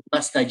up with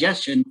less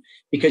digestion,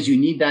 because you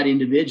need that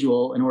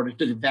individual in order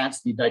to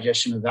advance the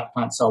digestion of that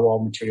plant cell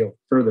wall material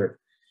further.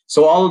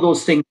 So all of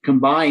those things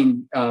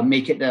combined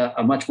make it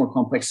a much more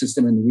complex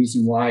system, and the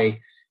reason why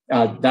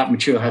that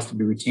material has to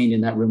be retained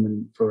in that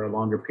rumen for a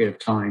longer period of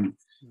time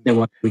than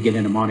what we get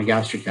in a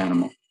monogastric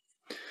animal.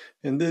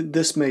 And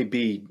this may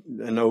be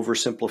an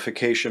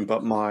oversimplification,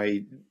 but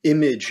my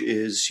image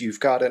is you've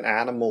got an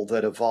animal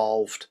that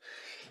evolved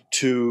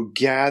to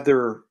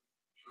gather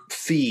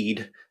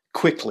feed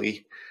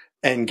quickly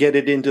and get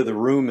it into the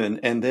rumen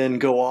and then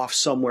go off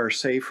somewhere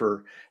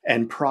safer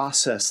and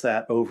process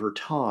that over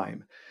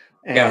time.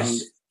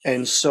 Yes.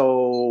 And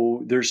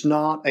so there's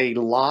not a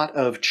lot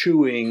of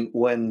chewing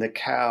when the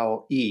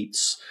cow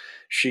eats.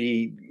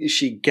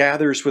 She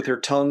gathers with her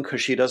tongue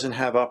because she doesn't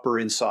have upper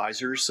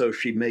incisors, so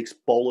she makes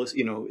bolus,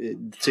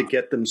 to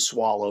get them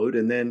swallowed,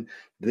 and then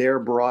they're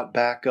brought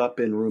back up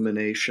in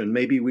rumination.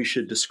 Maybe we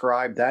should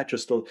describe that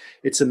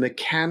it's a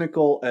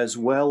mechanical as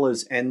well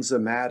as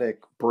enzymatic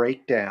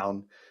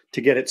breakdown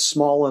to get it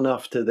small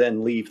enough to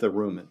then leave the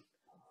rumen.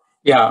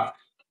 Yeah.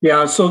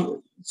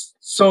 So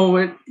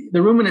the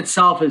rumen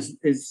itself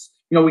is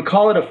we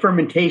call it a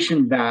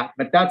fermentation vat,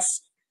 but that's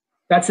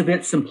a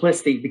bit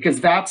simplistic, because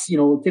that's,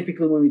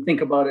 typically when we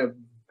think about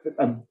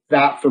a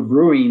vat for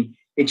brewing,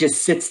 it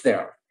just sits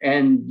there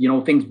and,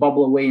 things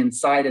bubble away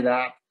inside of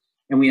that,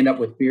 and we end up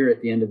with beer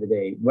at the end of the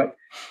day. But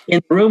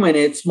in rumen,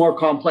 it's more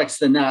complex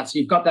than that. So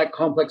you've got that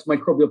complex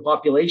microbial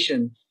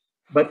population,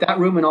 but that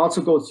rumen also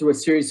goes through a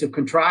series of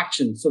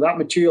contractions. So that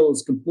material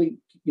is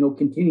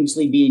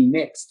continuously being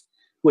mixed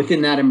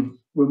within that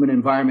rumen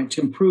environment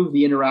to improve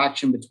the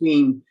interaction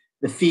between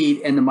the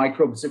feed and the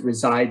microbes that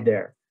reside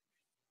there.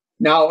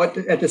 Now,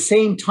 at the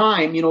same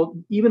time,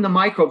 even the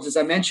microbes, as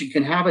I mentioned,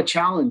 can have a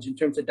challenge in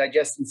terms of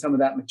digesting some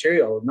of that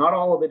material. Not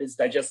all of it is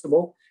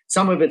digestible.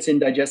 Some of it's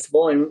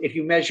indigestible. And if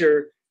you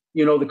measure,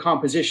 the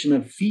composition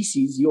of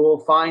feces, you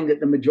will find that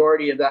the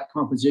majority of that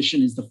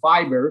composition is the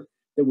fiber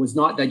that was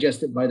not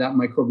digested by that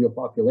microbial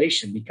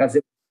population, because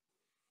it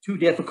was too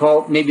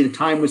difficult. Maybe the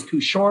time was too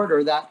short,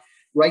 or that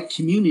right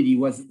community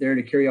wasn't there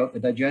to carry out the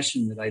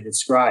digestion that I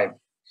described.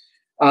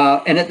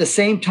 And at the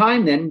same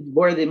time, then,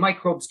 where the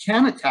microbes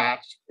can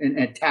attack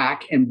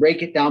and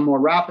break it down more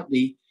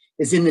rapidly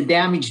is in the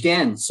damaged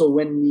ends. So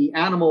when the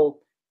animal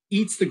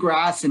eats the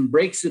grass and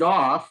breaks it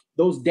off,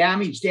 those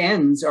damaged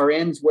ends are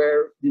ends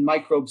where the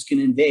microbes can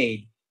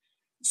invade.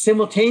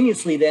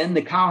 Simultaneously, then,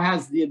 the cow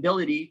has the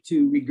ability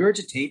to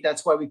regurgitate.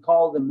 That's why we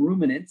call them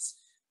ruminants.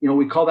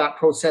 We call that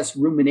process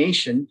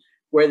rumination,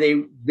 where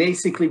they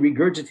basically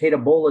regurgitate a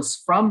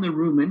bolus from the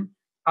rumen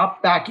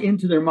up back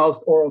into their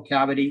mouth oral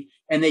cavity,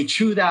 and they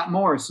chew that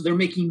more. So they're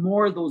making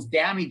more of those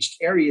damaged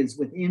areas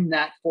within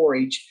that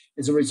forage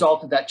as a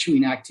result of that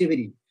chewing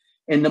activity.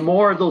 And the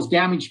more of those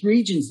damaged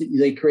regions that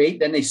they create,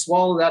 then they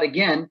swallow that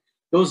again.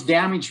 Those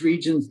damaged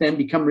regions then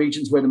become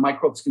regions where the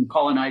microbes can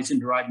colonize and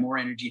derive more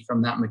energy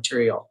from that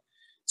material.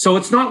 So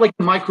it's not like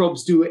the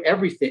microbes do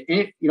everything.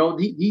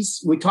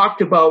 We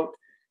talked about,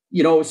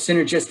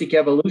 synergistic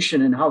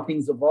evolution and how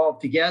things evolve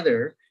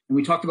together. and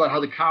we talked about how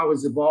the cow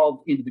has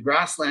evolved into the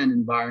grassland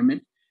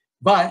environment,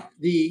 but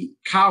the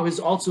cow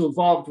has also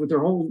evolved with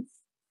her own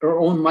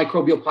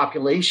microbial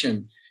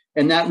population.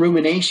 And that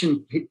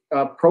rumination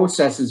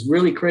process is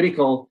really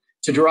critical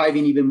to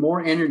deriving even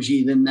more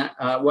energy than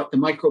what the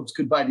microbes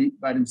could by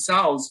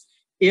themselves,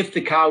 if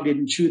the cow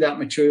didn't chew that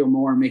material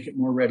more and make it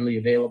more readily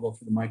available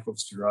for the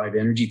microbes to derive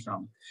energy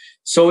from.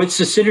 So it's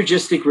a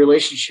synergistic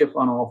relationship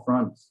on all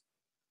fronts.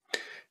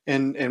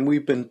 And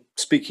we've been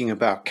speaking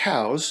about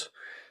cows,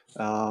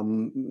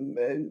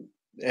 and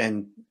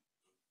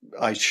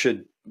I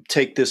should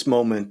take this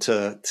moment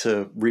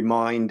to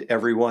remind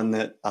everyone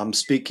that I'm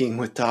speaking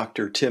with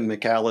Dr. Tim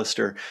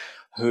McAllister,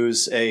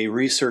 who's a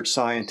research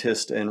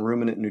scientist and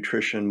ruminant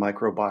nutrition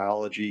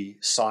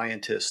microbiology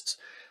scientist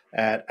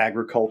at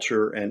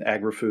Agriculture and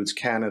Agri-Food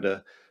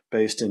Canada,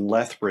 based in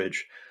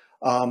Lethbridge.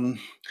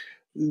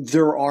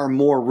 There are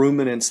more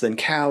ruminants than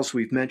cows.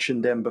 We've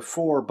mentioned them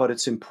before, but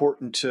it's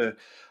important to,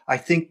 I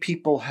think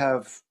people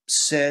have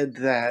said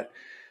that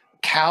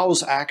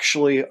cows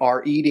actually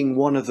are eating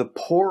one of the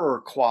poorer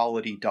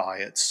quality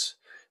diets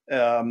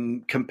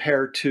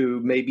compared to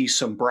maybe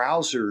some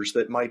browsers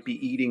that might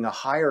be eating a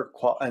higher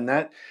quality,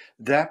 and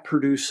that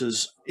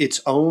produces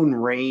its own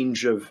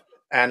range of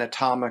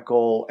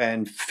anatomical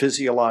and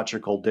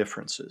physiological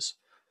differences.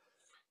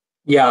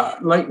 Yeah,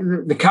 like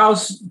the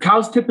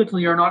cows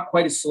typically are not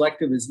quite as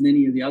selective as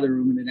many of the other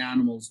ruminant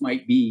animals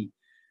might be.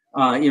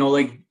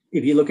 Like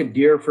if you look at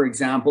deer, for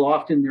example,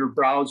 often they're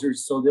browsers,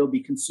 so they'll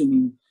be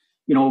consuming,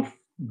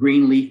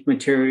 green leaf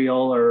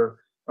material or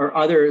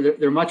other.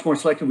 They're much more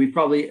selective.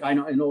 I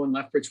know in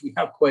Lethbridge we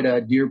have quite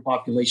a deer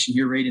population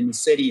here right in the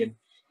city, and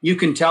you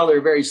can tell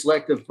they're very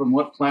selective from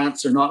what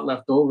plants are not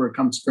left over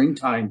come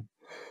springtime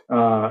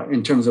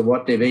in terms of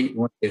what they've ate and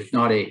what they've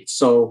not ate.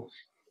 So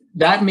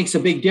that makes a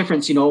big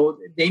difference.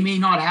 They may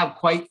not have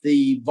quite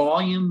the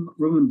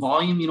rumen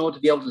volume, to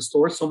be able to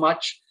store so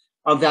much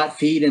of that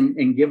feed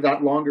and give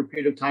that longer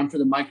period of time for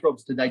the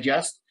microbes to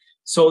digest.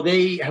 So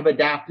they have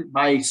adapted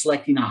by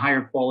selecting a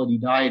higher quality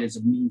diet as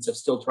a means of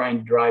still trying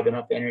to drive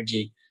enough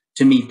energy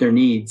to meet their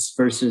needs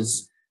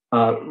versus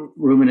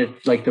ruminant,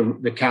 like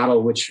the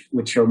cattle,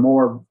 which are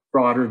more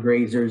broader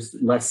grazers,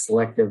 less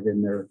selective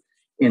in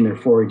their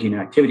foraging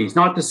activities.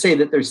 Not to say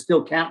that there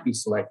still can't be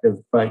selective,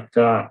 but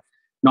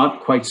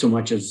not quite so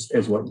much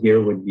as what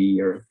deer would be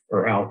or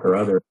elk or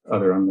other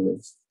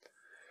ungulates.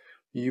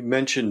 You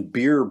mentioned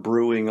beer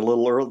brewing a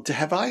little early.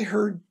 Have I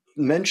heard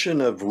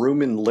mention of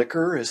rumen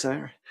liquor? Is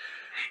there?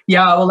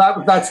 Yeah, well,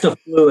 that's the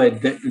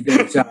fluid.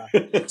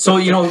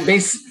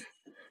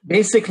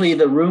 Basically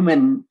the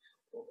rumen,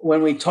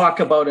 when we talk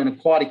about an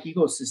aquatic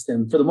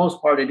ecosystem, for the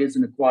most part, it is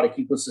an aquatic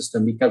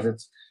ecosystem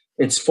because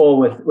it's full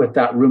with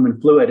that rumen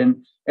fluid.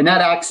 And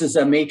that acts as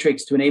a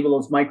matrix to enable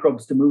those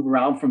microbes to move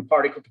around from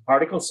particle to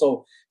particle.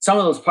 So some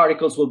of those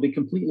particles will be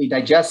completely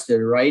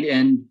digested, right?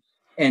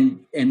 And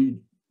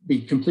be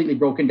completely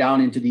broken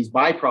down into these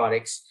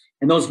byproducts.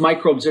 And those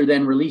microbes are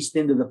then released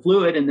into the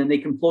fluid, and then they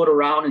can float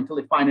around until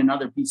they find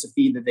another piece of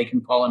feed that they can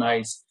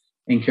colonize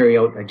and carry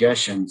out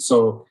digestion.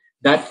 So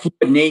that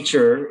fluid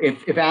nature,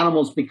 if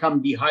animals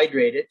become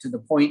dehydrated to the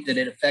point that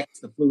it affects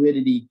the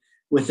fluidity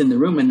within the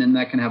rumen, then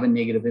that can have a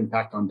negative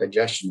impact on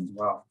digestion as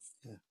well.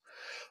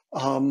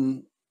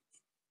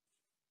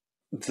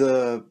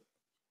 The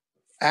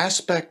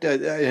aspect,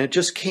 and it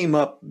just came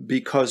up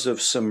because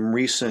of some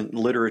recent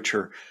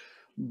literature,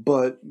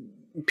 but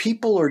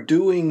people are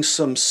doing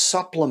some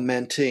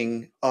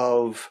supplementing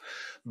of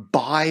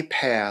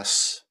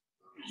bypass,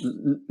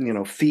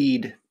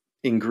 feed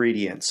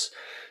ingredients.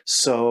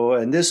 So,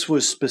 and this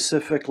was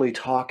specifically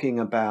talking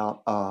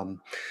about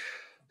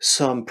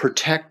some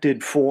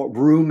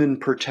rumen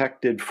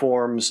protected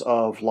forms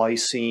of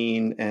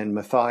lysine and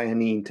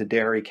methionine to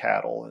dairy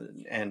cattle,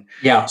 and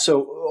yeah.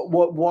 So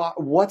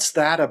what's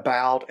that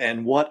about,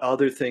 and what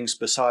other things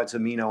besides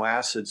amino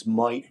acids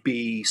might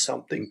be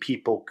something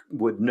people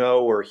would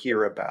know or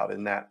hear about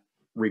in that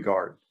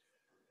regard?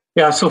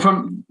 Yeah. So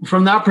from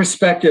that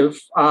perspective,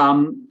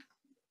 when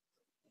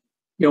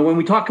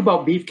we talk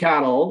about beef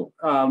cattle,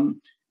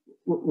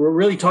 we're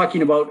really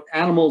talking about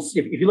animals.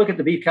 If you look at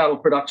the beef cattle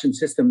production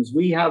systems,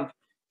 we have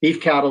beef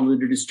cattle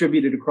that are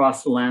distributed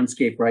across the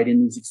landscape, right,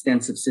 in these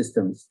extensive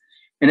systems.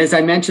 And as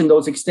I mentioned,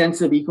 those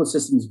extensive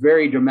ecosystems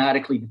vary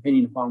dramatically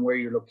depending upon where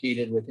you're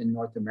located within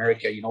North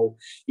America.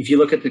 If you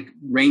look at the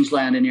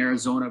rangeland in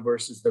Arizona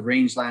versus the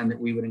rangeland that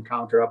we would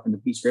encounter up in the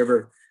Peace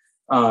River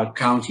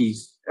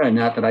counties and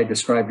that I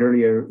described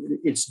earlier,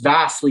 it's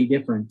vastly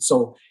different.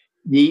 So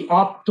the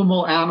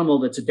optimal animal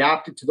that's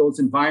adapted to those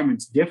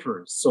environments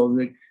differs. So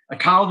a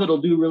cow that'll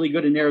do really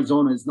good in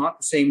Arizona is not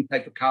the same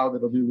type of cow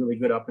that'll do really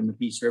good up in the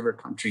Peace River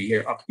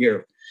country up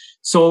here.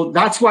 So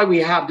that's why we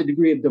have the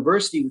degree of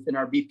diversity within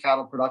our beef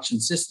cattle production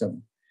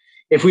system.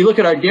 If we look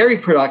at our dairy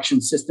production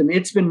system,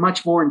 it's been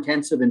much more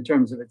intensive in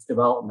terms of its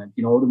development.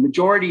 The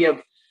majority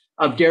of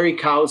dairy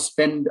cows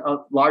spend a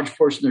large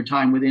portion of their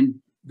time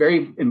within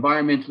very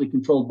environmentally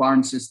controlled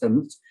barn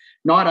systems,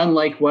 not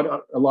unlike what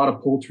a lot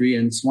of poultry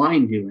and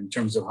swine do in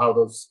terms of how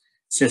those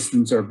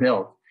systems are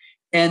built.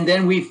 And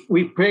then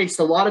we've placed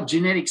a lot of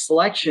genetic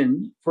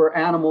selection for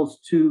animals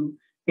to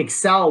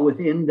excel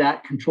within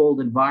that controlled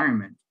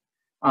environment.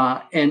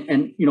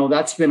 And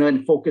that's been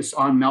a focus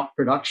on milk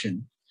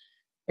production.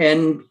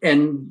 And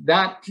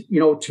that,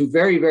 to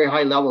very, very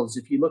high levels.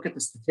 If you look at the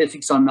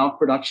statistics on milk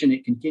production,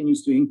 it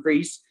continues to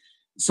increase.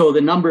 So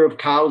the number of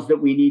cows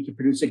that we need to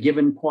produce a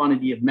given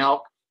quantity of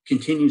milk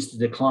continues to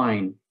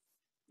decline,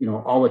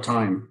 all the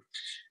time.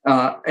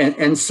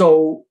 And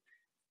so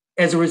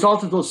as a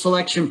result of those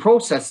selection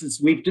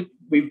processes,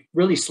 we've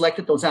really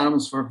selected those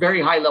animals for a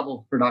very high level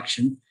of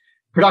production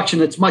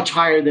that's much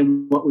higher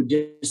than what would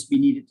just be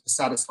needed to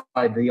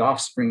satisfy the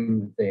offspring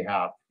that they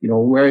have.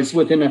 Whereas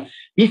within a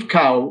beef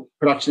cow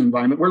production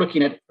environment, we're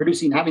looking at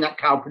having that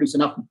cow produce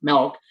enough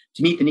milk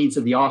to meet the needs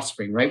of the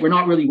offspring, right? We're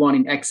not really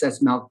wanting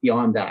excess milk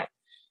beyond that.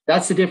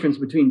 That's the difference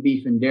between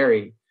beef and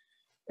dairy.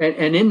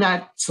 And in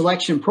that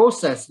selection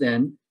process,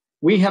 then,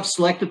 we have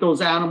selected those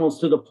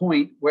animals to the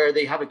point where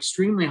they have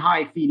extremely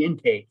high feed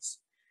intakes,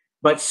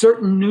 but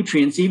certain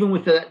nutrients, even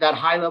with that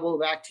high level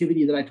of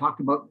activity that I talked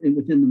about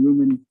within the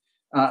rumen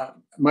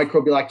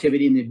microbial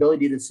activity and the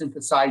ability to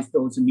synthesize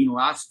those amino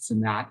acids in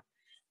that,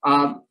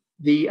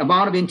 the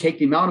amount of intake,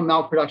 the amount of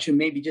milk production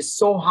may be just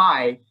so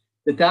high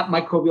that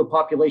microbial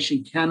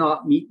population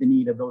cannot meet the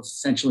need of those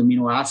essential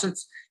amino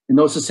acids. And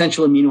those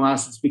essential amino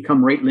acids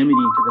become rate limiting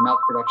to the milk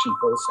production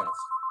process.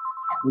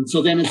 And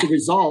so then as a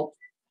result,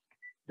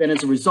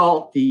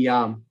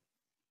 the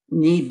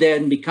need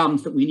then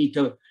becomes that we need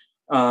to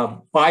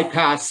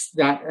bypass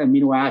that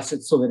amino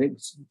acid so that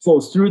it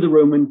flows through the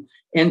rumen,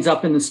 ends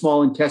up in the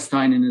small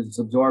intestine, and is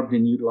absorbed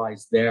and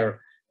utilized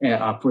there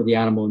for the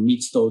animal and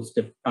meets those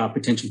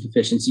potential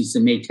deficiencies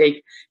it may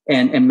take.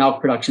 And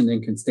milk production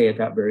then can stay at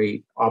that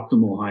very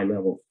optimal high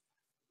level.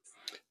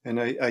 And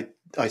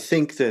I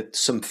think that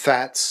some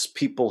fats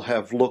people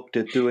have looked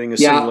at doing a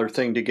similar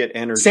thing to get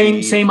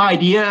energy. Same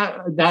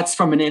idea. That's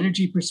from an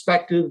energy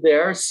perspective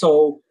there.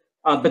 So,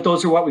 but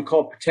those are what we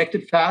call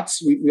protected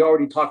fats. We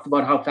already talked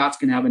about how fats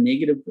can have a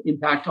negative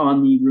impact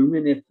on the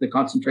rumen if the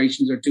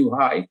concentrations are too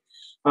high.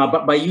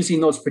 But by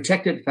using those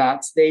protected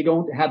fats, they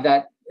don't have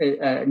that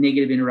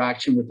negative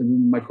interaction with the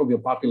rumen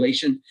microbial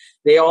population.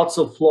 They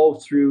also flow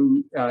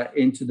through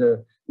into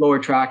the lower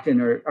tract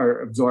and are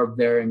absorbed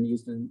there and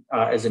used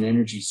as an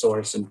energy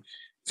source. And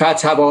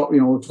fats have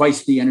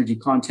twice the energy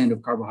content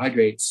of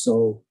carbohydrates,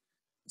 so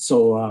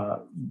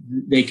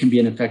they can be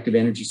an effective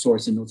energy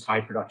source in those high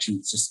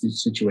production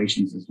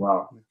situations as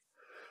well.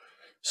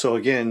 So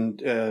again,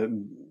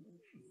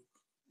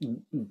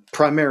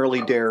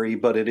 primarily dairy,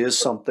 but it is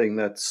something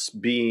that's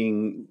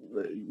being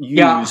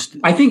used.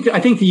 Yeah, I think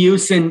the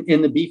use in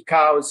the beef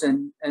cows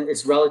and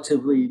is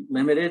relatively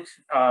limited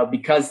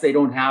because they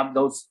don't have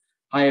those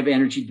high of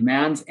energy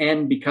demands,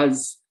 and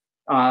because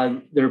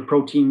their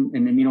protein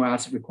and amino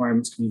acid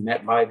requirements can be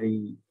met by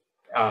the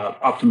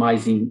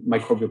optimizing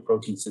microbial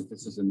protein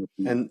synthesis in the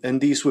food.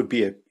 And these would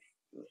be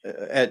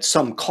at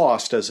some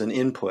cost as an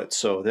input,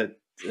 so that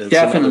it's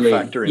definitely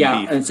another factor in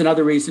beef. And it's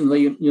another reason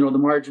the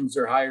margins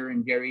are higher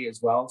in dairy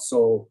as well,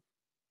 so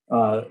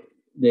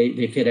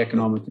they fit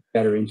economically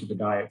better into the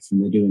diets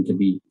than they do into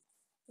beef.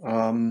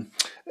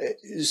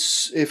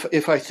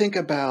 If I think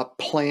about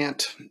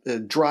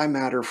dry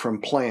matter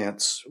from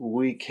plants,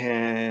 we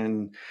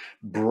can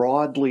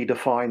broadly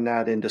define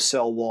that into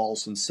cell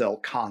walls and cell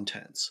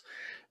contents.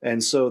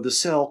 And so the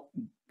cell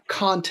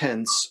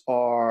contents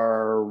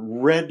are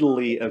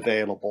readily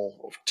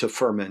available to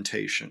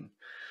fermentation,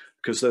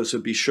 because those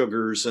would be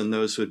sugars and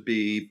those would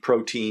be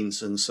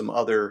proteins and some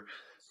other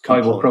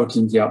soluble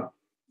proteins.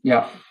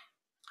 Yeah.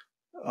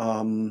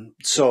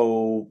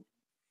 So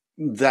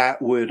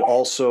that would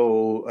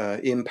also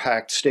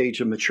impact stage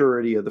of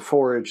maturity of the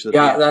forage.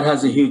 That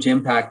has a huge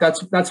impact.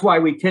 That's why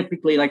we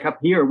typically, like up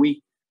here,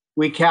 we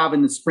calve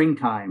in the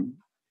springtime,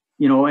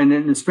 and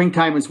in the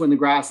springtime is when the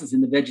grass is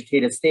in the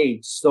vegetative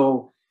stage.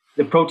 So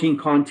the protein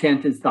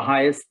content is the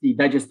highest, the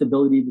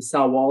digestibility of the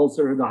cell walls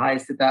are the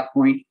highest at that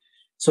point.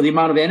 So the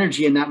amount of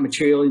energy in that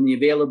material and the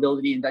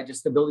availability and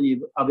digestibility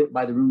of it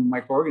by the rumen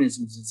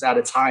microorganisms is at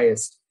its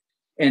highest.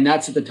 And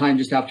that's at the time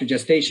just after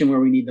gestation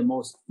where we need the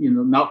most,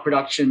 milk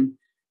production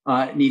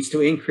needs to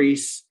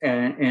increase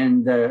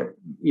and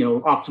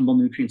optimal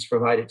nutrients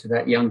provided to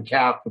that young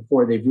calf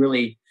before they've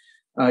really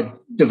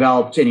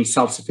developed any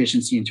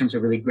self-sufficiency in terms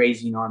of really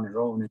grazing on their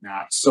own and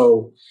that.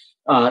 So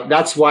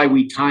that's why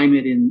we time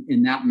it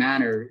in that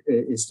manner,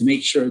 is to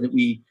make sure that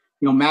we,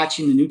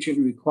 matching the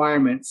nutrient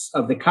requirements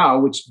of the cow,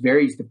 which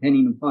varies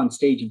depending upon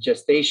stage of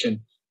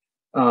gestation,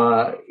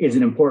 is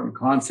an important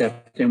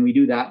concept, and we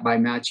do that by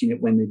matching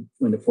it when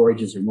the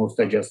forages are most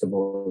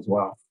digestible as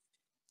well.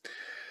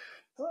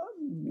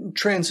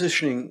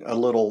 Transitioning a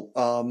little,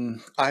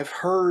 I've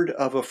heard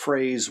of a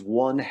phrase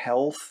 "One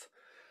Health,"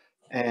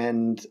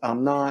 and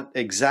I'm not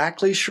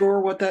exactly sure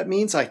what that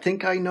means. I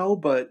think I know,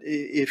 but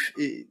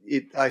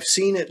I've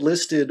seen it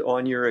listed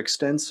on your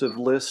extensive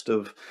list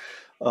of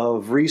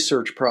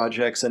research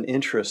projects and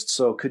interests.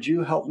 So could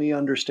you help me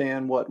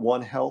understand what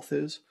One Health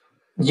is?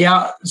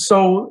 Yeah.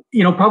 So,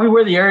 probably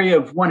where the area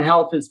of One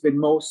Health has been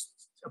most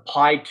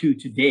applied to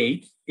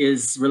date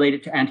is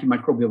related to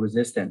antimicrobial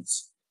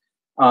resistance.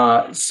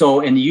 And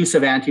the use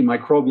of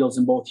antimicrobials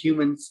in both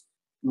humans,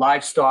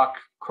 livestock,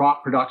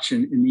 crop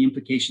production, and the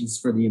implications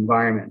for the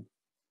environment.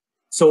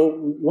 So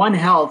One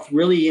Health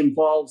really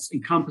involves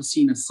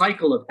encompassing a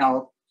cycle of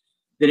health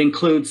that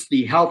includes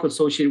the health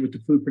associated with the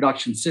food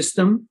production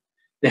system,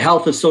 the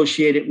health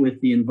associated with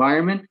the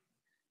environment,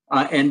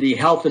 and the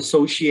health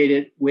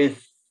associated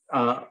with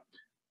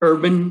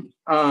urban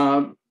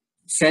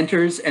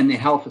centers, and the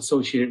health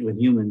associated with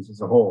humans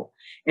as a whole.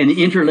 And the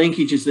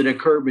interlinkages that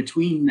occur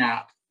between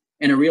that,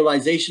 and a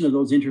realization of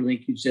those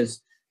interlinkages,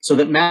 so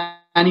that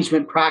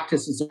management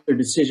practices or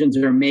decisions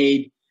are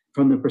made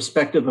from the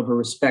perspective of a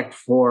respect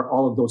for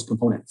all of those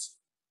components.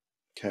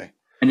 Okay.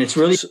 And it's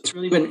really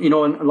been, and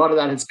a lot of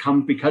that has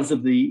come because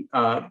of the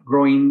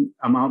growing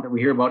amount that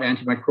we hear about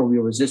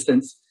antimicrobial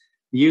resistance,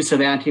 the use of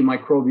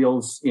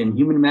antimicrobials in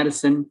human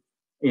medicine,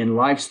 in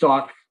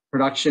livestock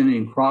production,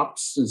 in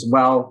crops as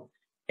well,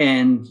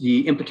 and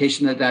the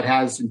implication that that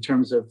has in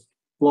terms of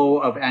flow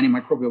of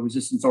antimicrobial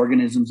resistance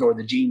organisms, or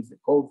the genes that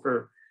code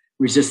for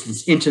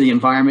resistance, into the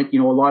environment.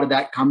 A lot of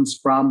that comes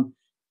from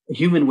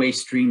human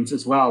waste streams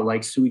as well,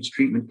 like sewage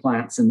treatment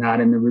plants and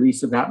that, and the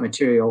release of that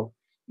material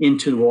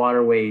into the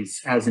waterways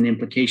has an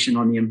implication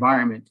on the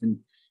environment,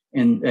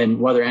 and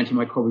whether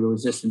antimicrobial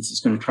resistance is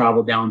going to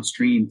travel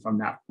downstream from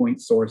that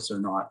point source or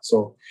not.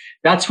 So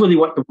that's really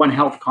what the One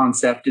Health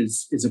concept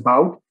is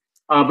about.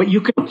 But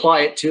you can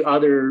apply it to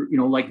other,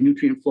 like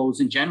nutrient flows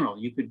in general.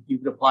 You could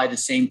apply the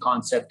same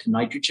concept to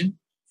nitrogen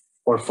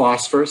or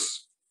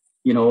phosphorus,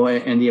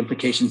 and the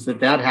implications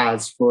that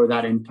has for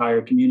that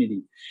entire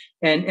community.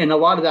 And a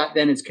lot of that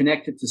then is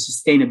connected to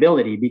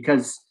sustainability,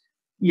 because,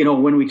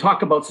 when we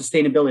talk about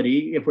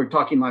sustainability, if we're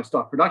talking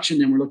livestock production,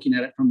 then we're looking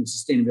at it from the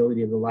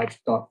sustainability of the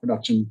livestock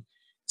production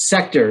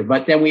sector.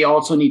 But then we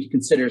also need to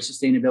consider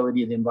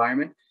sustainability of the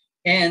environment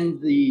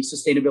and the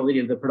sustainability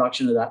of the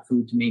production of that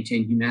food to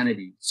maintain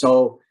humanity.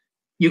 So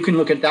you can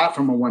look at that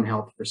from a One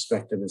Health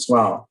perspective as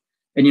well.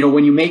 And,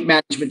 when you make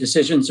management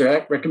decisions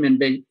or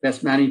recommend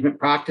best management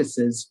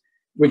practices,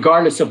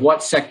 regardless of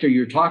what sector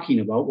you're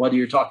talking about, whether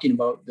you're talking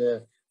about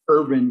the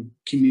urban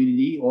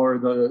community or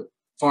the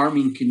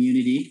farming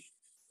community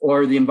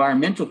or the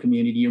environmental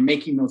community, you're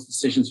making those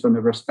decisions from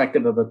the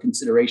perspective of a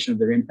consideration of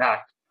their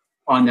impact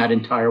on that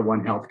entire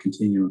One Health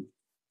continuum.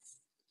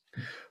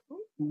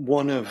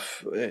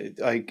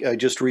 I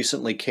just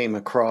recently came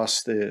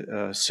across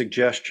the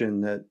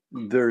suggestion that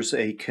there's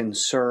a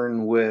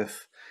concern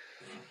with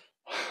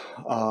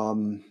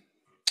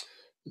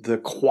the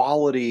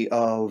quality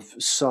of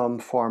some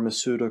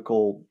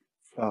pharmaceutical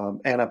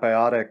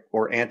antibiotic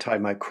or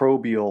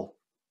antimicrobial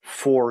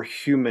for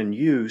human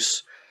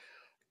use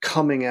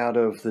coming out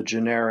of the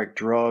generic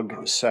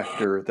drug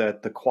sector,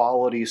 that the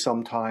quality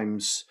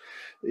sometimes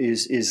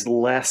is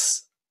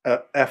less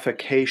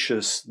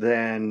efficacious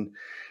than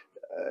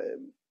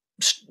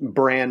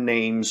brand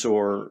names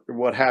or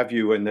what have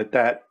you, and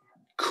that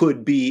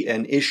could be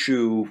an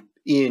issue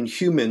in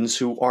humans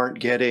who aren't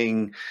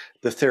getting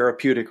the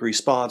therapeutic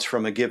response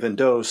from a given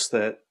dose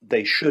that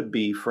they should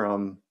be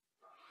from.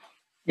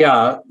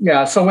 Yeah.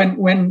 So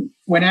when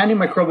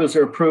antimicrobials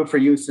are approved for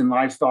use in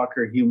livestock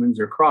or humans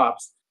or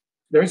crops,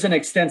 there's an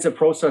extensive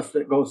process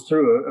that goes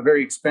through, a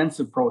very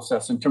expensive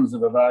process in terms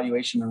of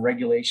evaluation and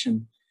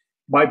regulation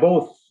by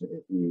both,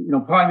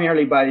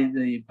 primarily by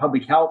the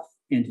public health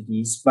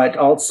entities, but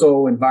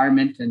also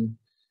environment and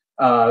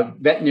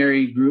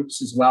veterinary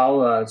groups as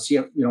well.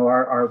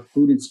 Our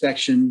food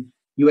inspection,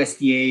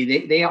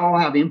 USDA, they all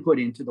have input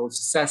into those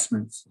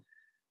assessments.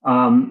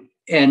 And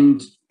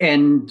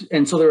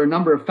so there are a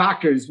number of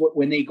factors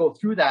when they go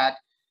through that.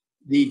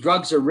 The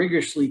drugs are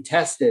rigorously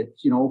tested,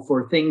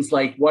 for things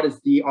like what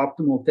is the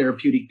optimal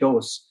therapeutic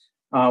dose,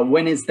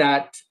 when is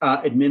that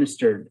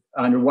administered,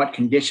 under what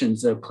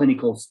conditions of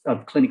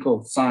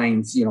clinical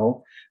signs,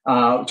 to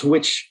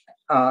which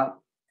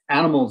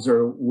animals,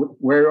 or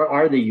where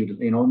are they used?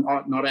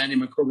 Not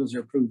antimicrobials are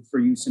approved for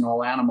use in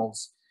all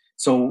animals.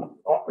 So,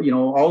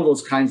 all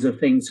those kinds of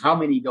things, how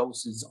many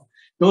doses,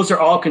 those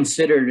are all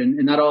considered.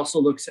 And that also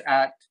looks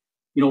at,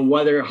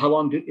 how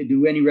long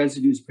do any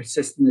residues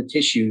persist in the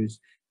tissues?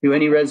 Do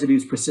any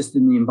residues persist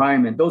in the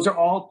environment? Those are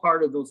all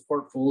part of those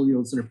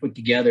portfolios that are put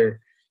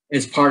together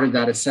as part of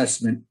that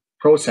assessment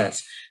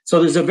process. So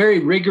there's a very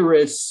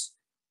rigorous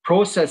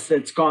process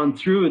that's gone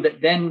through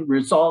that then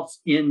results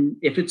in,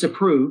 if it's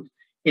approved,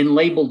 in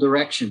label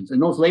directions.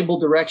 And those label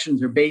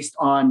directions are based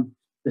on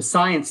the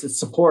science that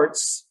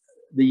supports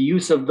the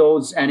use of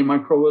those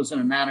antimicrobials in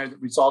a manner that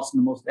results in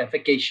the most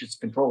efficacious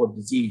control of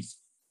disease.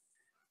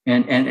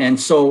 And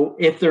so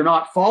if they're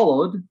not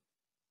followed,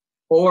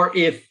 or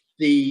if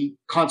the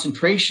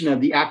concentration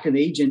of the active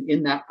agent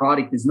in that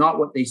product is not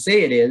what they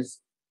say it is,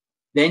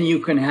 then you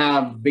can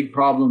have big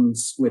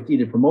problems with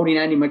either promoting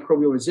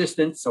antimicrobial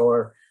resistance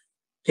or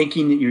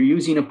thinking that you're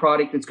using a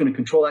product that's going to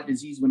control that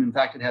disease when in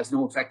fact it has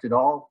no effect at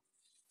all.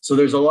 So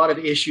there's a lot of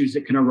issues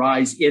that can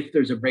arise if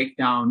there's a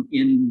breakdown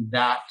in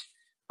that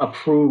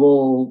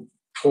approval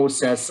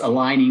process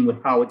aligning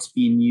with how it's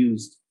being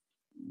used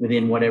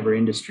within whatever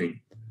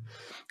industry.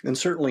 And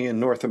certainly in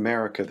North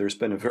America, there's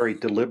been a very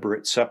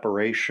deliberate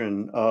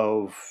separation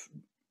of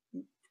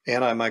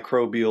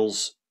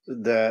antimicrobials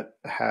that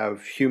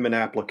have human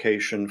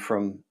application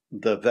from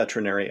the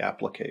veterinary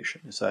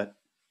application. Is that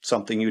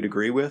something you'd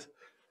agree with?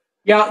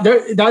 Yeah,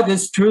 that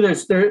is true.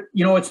 It's not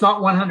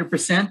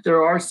 100%.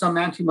 There are some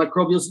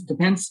antimicrobials. It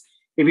depends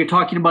if you're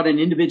talking about an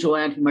individual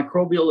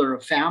antimicrobial or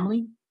a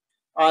family.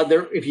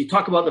 If you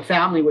talk about the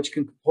family, which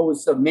can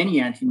compose of many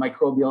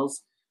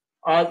antimicrobials,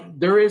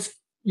 there is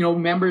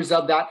members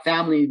of that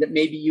family that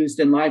may be used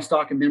in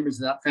livestock and members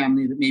of that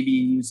family that may be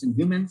used in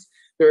humans.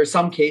 There are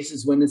some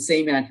cases when the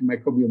same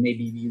antimicrobial may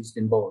be used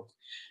in both.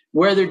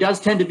 Where there does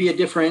tend to be a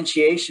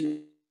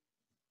differentiation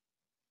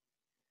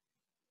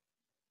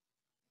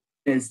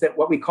is that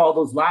what we call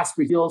those last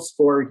refills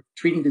for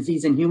treating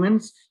disease in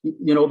humans,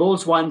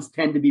 those ones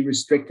tend to be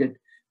restricted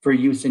for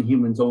use in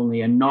humans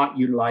only and not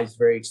utilized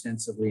very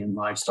extensively in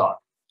livestock.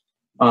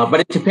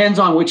 But it depends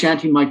on which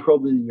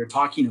antimicrobial you're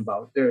talking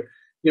about.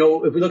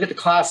 If we look at the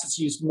class that's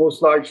used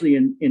most largely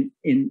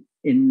in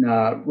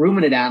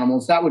ruminant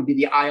animals, that would be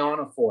the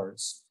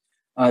ionophores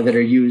that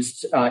are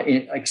used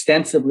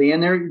extensively,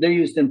 and they're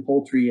used in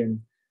poultry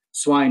and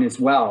swine as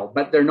well,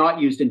 but they're not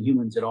used in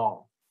humans at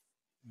all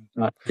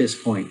at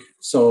this point.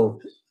 So,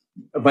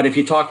 but if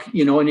you talk,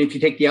 and if you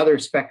take the other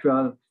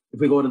spectra, if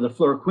we go to the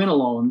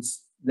fluoroquinolones,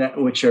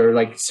 which are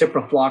like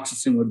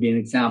ciprofloxacin would be an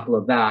example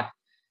of that.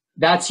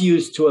 That's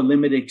used to a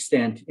limited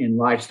extent in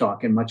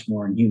livestock and much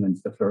more in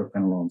humans, the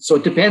fluoroquinolones. So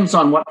it depends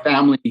on what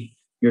family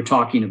you're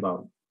talking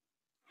about.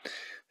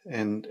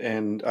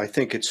 And I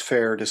think it's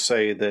fair to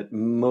say that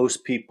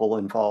most people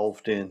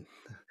involved in,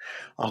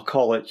 I'll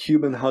call it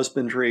human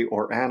husbandry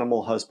or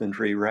animal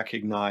husbandry,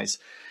 recognize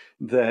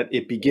that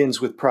it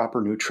begins with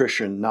proper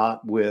nutrition,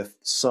 not with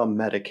some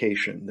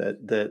medication,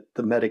 that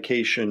the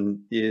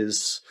medication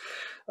is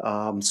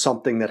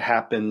something that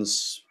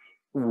happens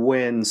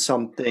when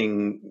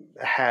something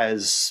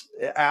has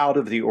out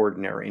of the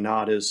ordinary,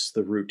 not as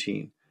the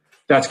routine.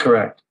 That's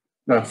correct.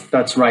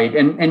 That's right.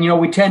 And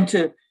we tend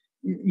to,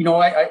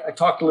 I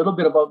talked a little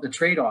bit about the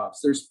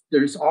trade-offs.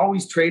 There's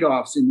always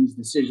trade-offs in these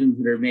decisions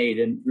that are made,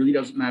 and it really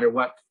doesn't matter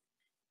what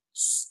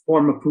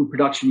form of food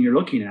production you're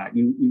looking at.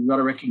 You've got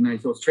to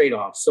recognize those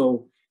trade-offs.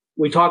 So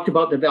we talked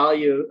about the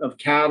value of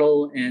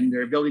cattle and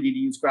their ability to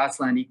use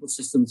grassland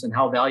ecosystems and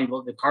how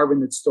valuable the carbon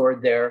that's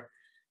stored there.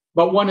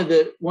 But one of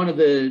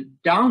the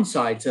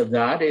downsides of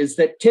that is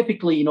that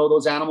typically,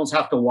 those animals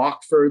have to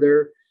walk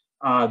further.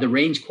 The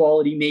range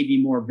quality may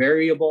be more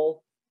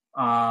variable,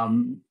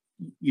 and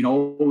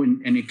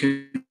it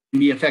can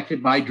be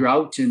affected by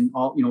drought and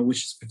all,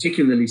 which is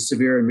particularly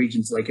severe in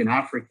regions like in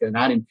Africa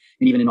and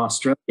even in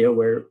Australia,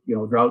 where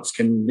droughts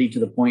can lead to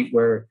the point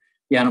where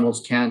the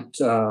animals can't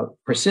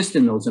persist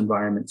in those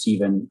environments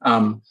even.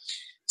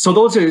 So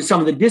those are some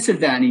of the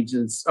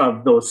disadvantages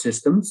of those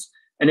systems.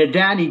 An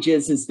advantage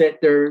is that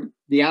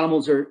the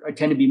animals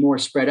tend to be more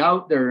spread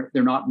out. They're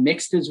not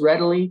mixed as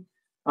readily.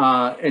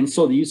 And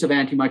so the use of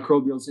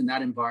antimicrobials in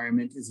that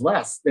environment is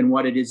less than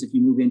what it is if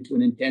you move into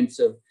an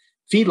intensive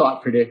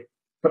feedlot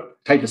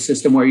type of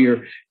system where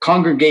you're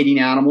congregating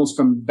animals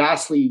from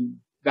vast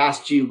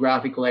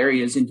geographical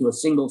areas into a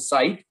single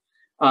site.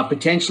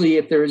 Potentially,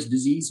 if there is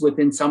disease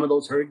within some of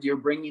those herds, you're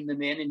bringing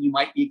them in and you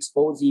might be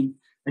exposing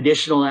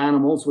additional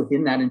animals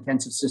within that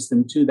intensive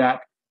system to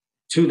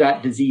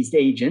that diseased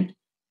agent.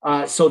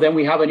 So then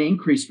we have an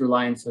increased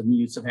reliance on the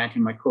use of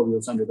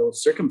antimicrobials under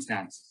those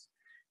circumstances.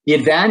 The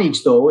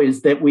advantage, though,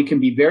 is that we can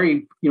be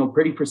very,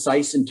 pretty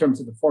precise in terms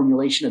of the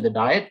formulation of the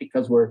diet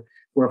because we're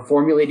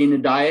formulating a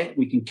diet.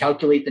 We can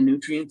calculate the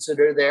nutrients that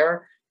are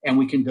there, and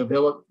we can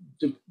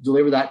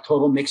deliver that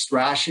total mixed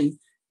ration,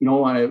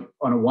 on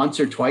a once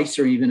or twice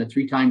or even a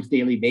 3 times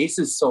daily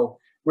basis. So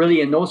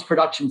really, in those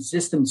production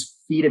systems,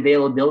 feed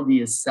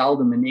availability is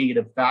seldom a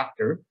negative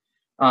factor.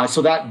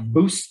 So that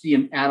boosts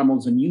the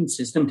animal's immune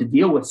system to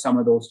deal with some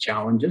of those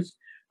challenges.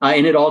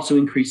 And it also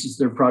increases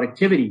their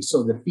productivity.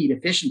 So the feed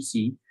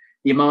efficiency,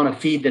 the amount of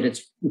feed that it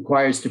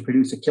requires to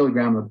produce a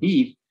kilogram of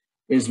beef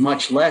is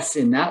much less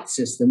in that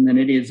system than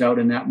it is out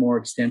in that more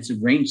extensive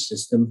range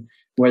system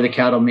where the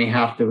cattle may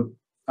have to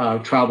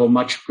travel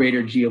much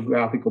greater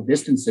geographical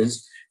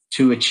distances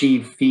to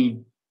achieve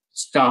feed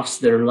stuffs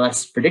that are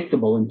less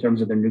predictable in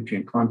terms of their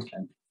nutrient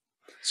content.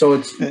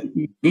 So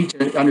you need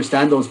to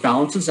understand those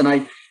balances. And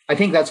I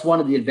think that's one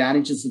of the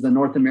advantages of the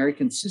North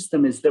American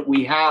system is that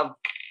we have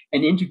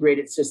an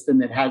integrated system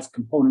that has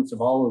components of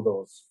all of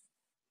those.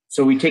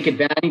 So we take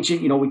advantage,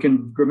 we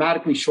can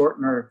dramatically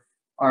shorten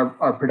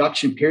our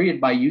production period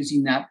by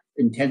using that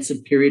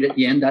intensive period at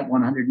the end, that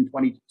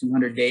 120 to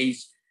 200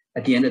 days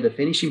at the end of the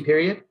finishing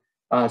period.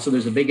 So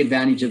there's a big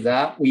advantage of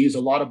that. We use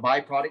a lot of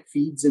byproduct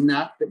feeds in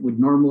that would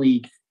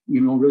normally,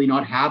 really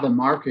not have a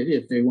market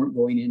if they weren't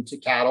going into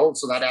cattle.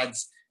 So that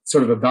adds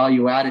sort of a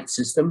value-added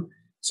system.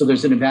 So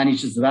there's an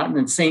advantage to that. And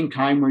at the same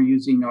time, we're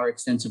using our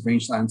extensive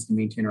rangelands to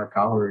maintain our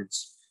cow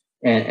herds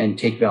and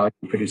take value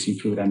in producing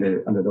food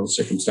under those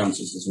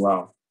circumstances as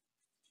well.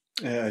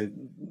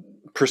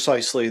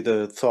 precisely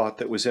the thought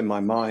that was in my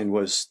mind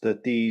was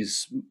that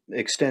these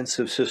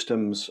extensive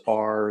systems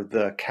are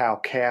the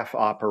cow-calf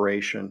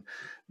operation,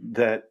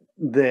 that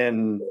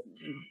then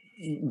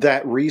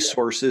that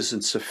resource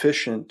isn't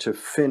sufficient to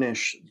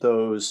finish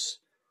those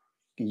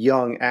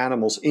young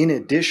animals in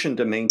addition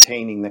to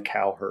maintaining the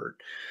cow herd.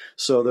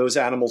 So those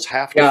animals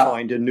have to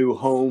find a new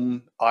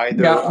home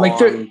either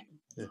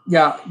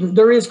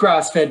there is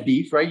grass-fed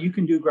beef, right? You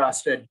can do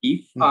grass-fed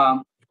beef.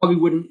 Probably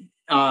wouldn't,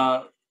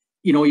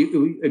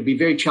 it'd be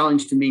very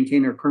challenged to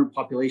maintain our current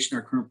population,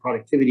 our current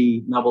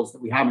productivity levels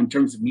that we have in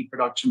terms of meat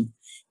production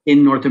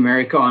in North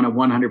America on a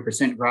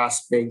 100%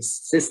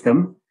 grass-based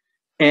system.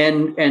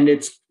 And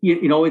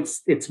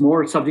it's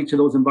more subject to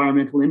those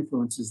environmental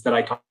influences that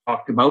I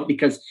talked about,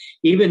 because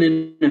even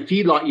in a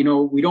feedlot,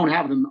 we don't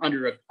have them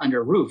under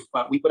a roof,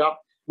 but we put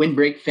up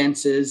windbreak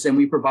fences and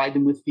we provide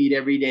them with feed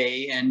every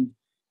day. And,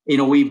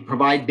 we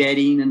provide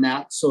bedding and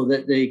that so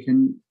that they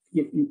can,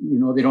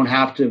 they don't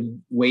have to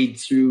wade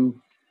through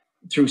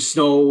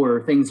snow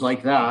or things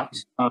like that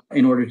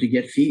in order to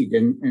get feed.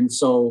 And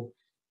so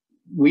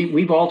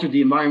we've altered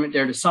the environment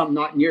there to some,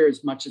 not near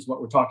as much as what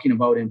we're talking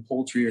about in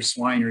poultry or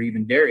swine or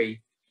even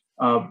dairy.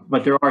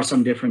 But there are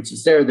some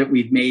differences there that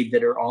we've made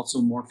that are also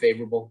more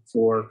favorable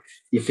for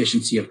the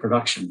efficiency of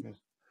production.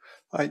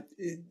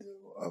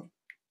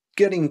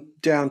 Getting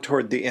down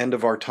toward the end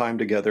of our time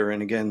together,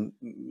 and again,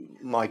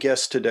 my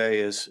guest today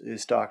is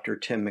Dr.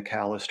 Tim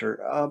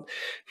McAllister.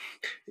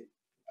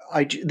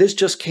 This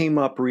just came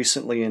up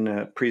recently in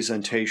a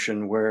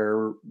presentation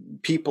where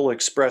people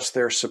expressed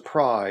their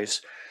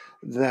surprise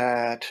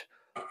that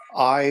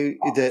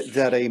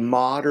a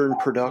modern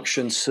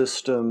production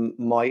system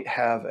might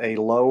have a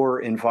lower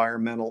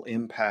environmental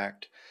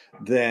impact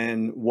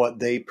than what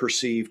they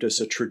perceived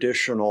as a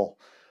traditional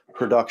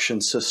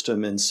production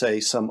system in, say,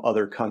 some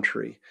other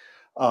country.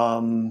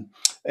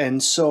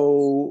 And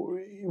so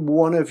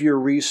one of your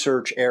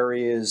research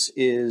areas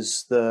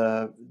is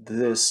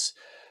this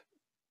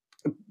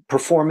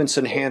performance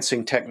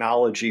enhancing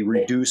technology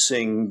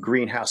reducing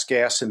greenhouse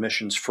gas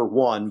emissions for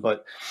one,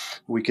 but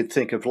we could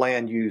think of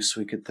land use,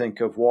 we could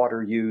think of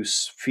water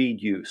use,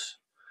 feed use.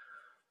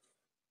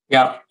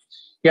 Yeah.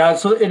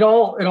 So it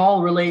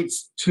all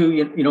relates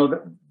to,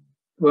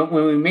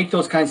 when we make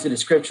those kinds of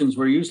descriptions,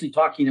 we're usually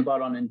talking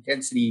about on an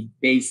intensity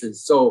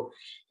basis. So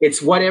it's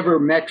whatever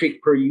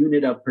metric per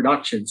unit of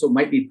production. So it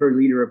might be per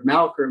liter of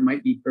milk, or it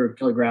might be per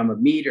kilogram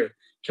of meat or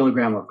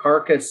kilogram of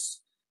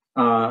carcass.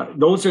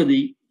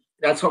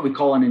 That's what we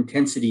call an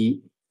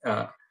intensity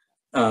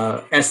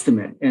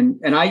estimate. And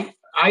I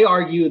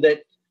argue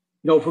that,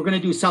 if we're going to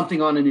do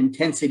something on an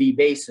intensity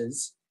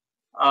basis,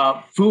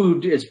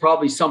 food is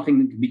probably something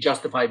that can be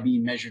justified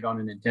being measured on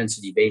an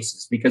intensity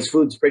basis, because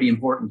food's pretty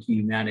important to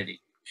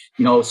humanity.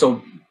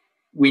 So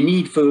we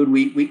need food.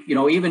 We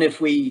even if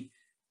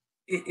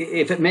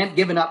it meant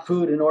giving up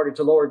food in order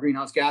to lower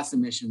greenhouse gas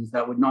emissions,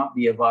 that would not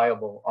be a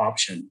viable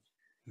option.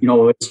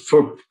 It's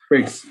for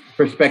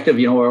perspective,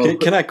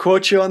 Can I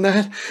quote you on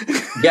that?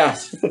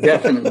 Yes,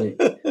 definitely.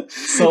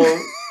 So,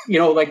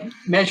 like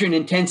measuring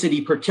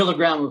intensity per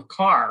kilogram of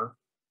car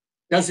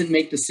doesn't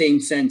make the same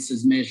sense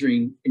as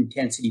measuring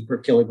intensity per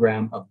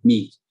kilogram of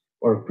meat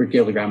or per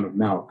kilogram of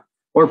milk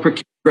or per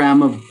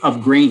kilogram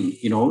of grain,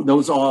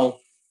 those all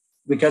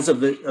because of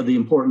the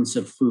importance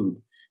of food.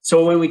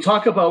 So when we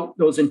talk about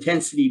those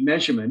intensity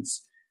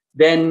measurements,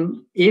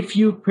 then if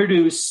you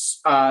produce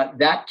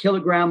that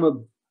kilogram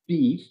of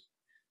beef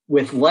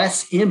with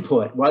less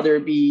input, whether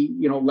it be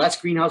less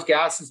greenhouse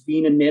gases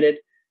being emitted,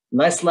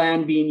 less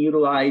land being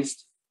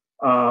utilized,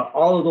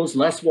 all of those,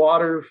 less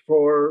water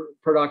for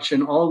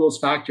production, all of those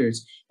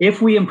factors,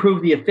 if we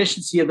improve the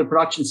efficiency of the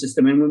production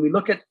system, and when we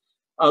look at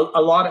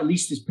a lot, at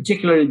least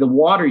particularly the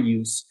water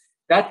use,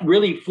 that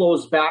really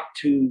flows back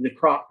to the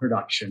crop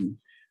production,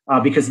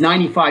 because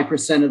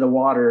 95% of the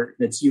water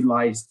that's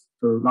utilized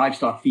for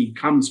livestock feed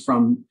comes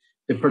from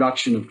the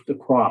production of the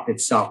crop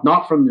itself,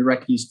 not from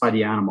direct use by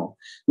the animal.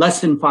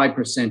 Less than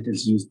 5%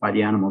 is used by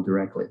the animal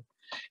directly.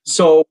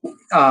 So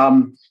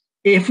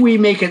if we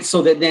make it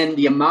so that then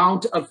the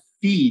amount of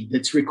feed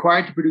that's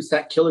required to produce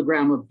that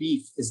kilogram of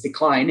beef is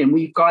declined, and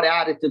we've got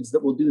additives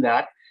that will do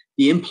that.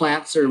 The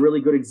implants are a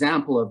really good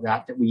example of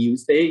that we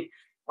use. They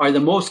are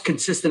the most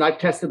consistent. I've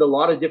tested a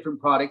lot of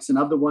different products, and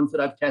of the ones that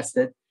I've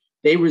tested,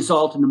 they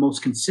result in the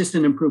most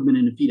consistent improvement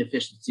in the feed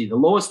efficiency. The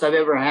lowest I've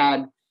ever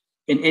had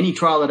in any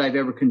trial that I've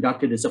ever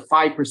conducted is a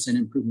 5%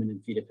 improvement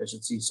in feed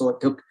efficiency. So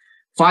it took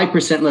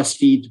 5% less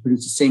feed to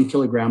produce the same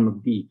kilogram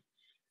of beef.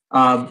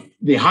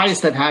 The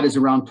highest I've had is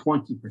around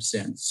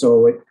 20%.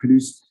 So it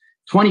produced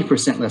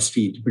 20% less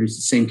feed to produce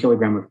the same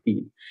kilogram of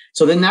feed.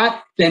 So then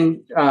that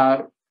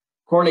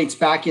correlates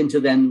back into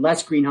then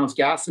less greenhouse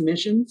gas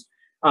emissions,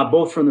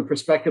 both from the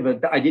perspective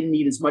of I didn't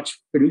need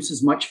produce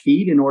as much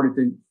feed in order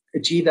to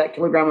achieve that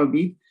kilogram of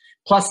beef.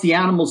 Plus the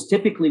animals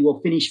typically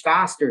will finish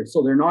faster,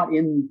 so they're not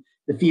in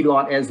the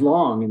feedlot as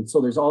long. And so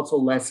there's also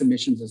less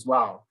emissions as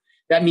well.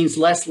 That means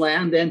less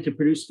land then to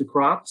produce the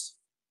crops,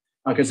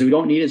 because we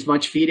don't need as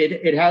much feed.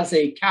 It has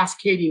a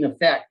cascading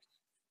effect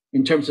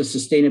in terms of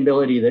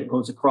sustainability that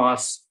goes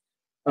across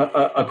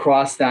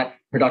across that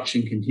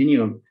production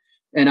continuum.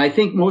 And I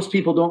think most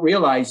people don't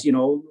realize,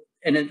 and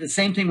the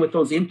same thing with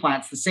those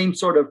implants, the same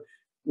sort of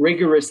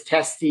rigorous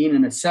testing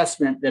and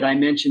assessment that I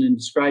mentioned and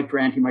described for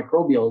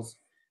antimicrobials,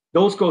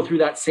 those go through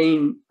that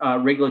same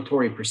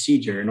regulatory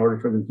procedure in order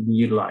for them to be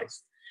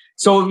utilized.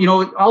 So,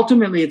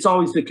 ultimately, it's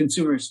always the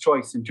consumer's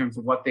choice in terms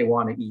of what they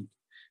want to eat.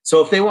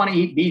 So if they want to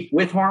eat beef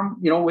with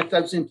with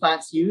those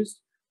implants used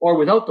or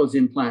without those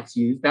implants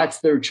used, that's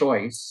their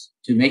choice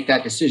to make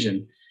that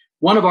decision.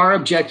 One of our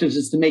objectives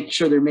is to make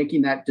sure they're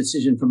making that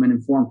decision from an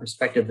informed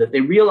perspective, that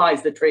they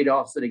realize the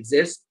trade-offs that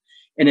exist.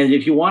 And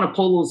if you want to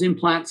pull those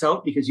implants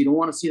out because you don't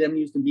want to see them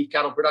used in beef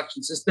cattle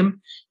production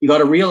system, you got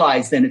to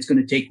realize then it's going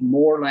to take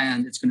more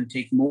land, it's going to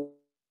take more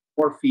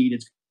feed,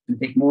 it's going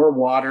to take more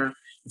water,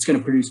 it's going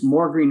to produce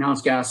more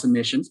greenhouse gas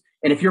emissions.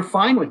 And if you're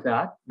fine with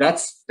that,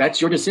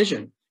 that's your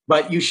decision.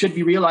 But you should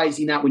be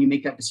realizing that when you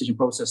make that decision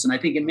process. And I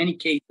think in many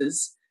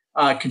cases,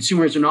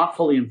 consumers are not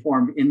fully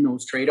informed in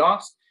those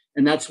trade-offs.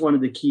 And that's one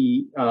of the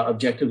key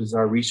objectives of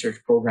our research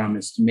program,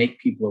 is to make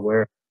people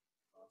aware of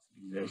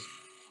this.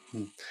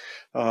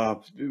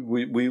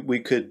 We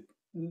could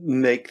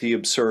make the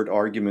absurd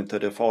argument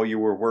that if all you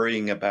were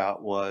worrying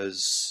about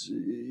was,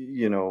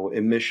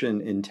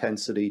 emission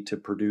intensity to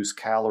produce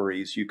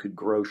calories, you could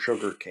grow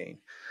sugarcane.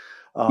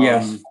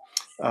 Yes.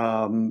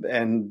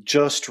 And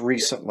just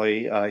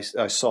recently, I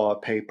saw a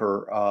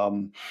paper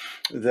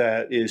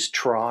that is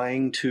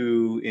trying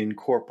to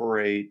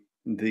incorporate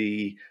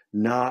the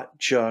not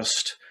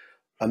just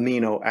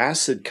amino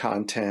acid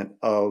content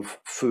of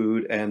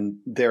food, and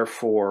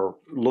therefore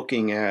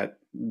looking at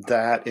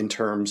that in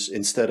terms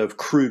instead of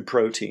crude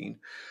protein,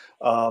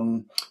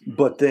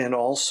 but then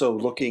also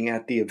looking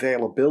at the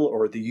availability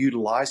or the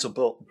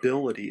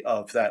utilizability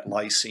of that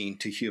lysine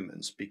to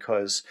humans,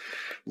 because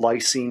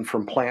lysine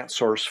from plant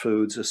source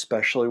foods,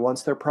 especially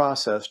once they're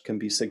processed, can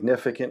be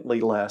significantly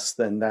less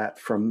than that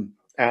from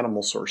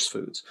animal source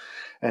foods.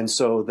 And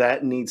so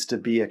that needs to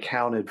be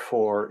accounted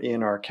for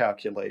in our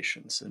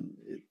calculations. And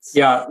it's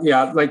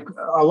like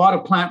a lot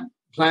of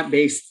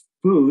plant-based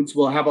foods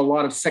will have a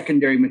lot of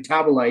secondary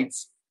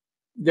metabolites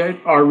that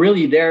are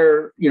really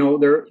there,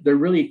 they're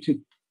really to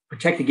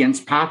protect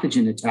against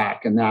pathogen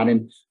attack and that.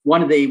 And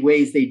one of the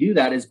ways they do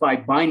that is by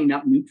binding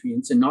up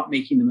nutrients and not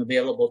making them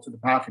available to the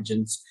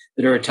pathogens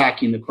that are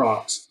attacking the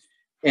crops.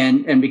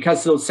 And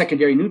because those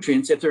secondary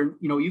nutrients, if they're,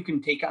 you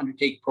can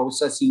undertake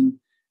processing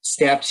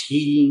steps,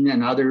 heating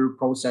and other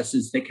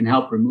processes that can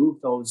help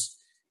remove those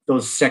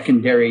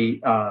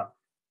secondary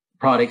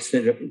products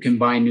that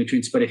combine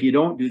nutrients. But if you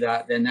don't do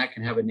that, then that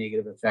can have a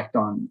negative effect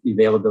on the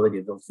availability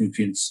of those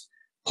nutrients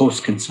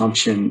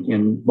post-consumption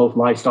in both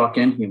livestock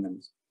and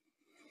humans.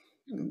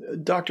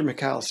 Dr.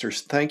 McAllister,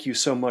 thank you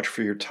so much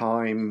for your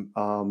time.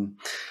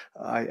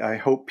 I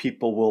hope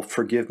people will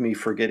forgive me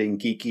for getting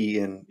geeky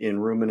in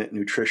ruminant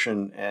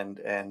nutrition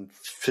and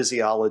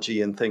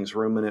physiology and things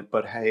ruminant,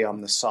 but hey,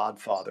 I'm the sod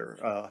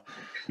father.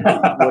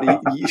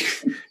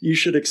 You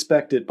should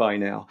expect it by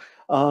now.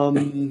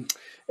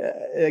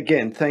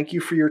 Again, thank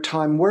you for your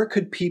time. Where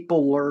could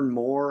people learn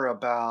more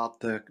about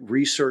the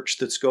research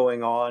that's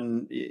going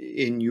on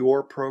in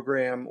your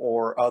program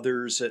or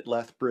others at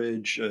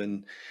Lethbridge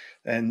and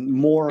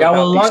more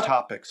about these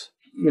topics?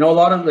 A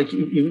lot of, like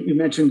you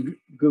mentioned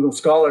Google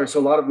Scholar. So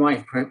a lot of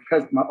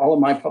all of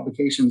my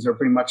publications are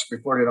pretty much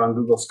reported on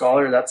Google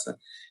Scholar. That's an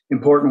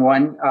important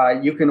one.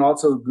 You can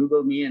also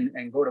Google me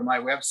and go to my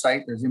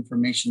website. There's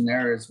information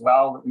there as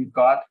well that we've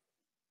got.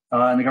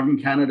 In the government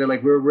of Canada,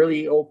 we're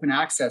really open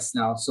access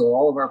now. So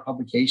all of our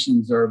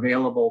publications are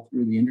available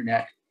through the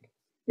internet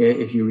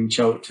if you reach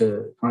out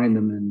to find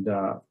them.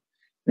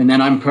 And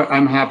then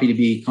I'm happy to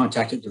be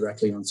contacted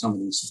directly on some of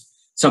these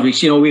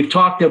subjects. We've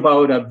talked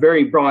about a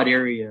very broad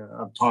area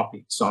of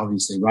topics,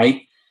 obviously,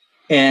 right?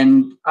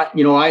 And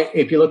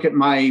if you look at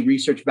my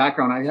research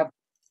background, I have a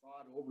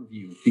broad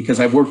overview because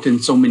I've worked in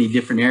so many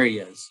different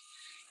areas.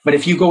 But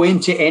if you go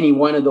into any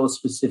one of those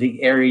specific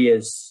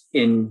areas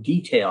in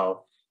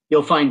detail,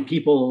 you'll find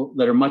people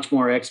that are much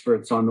more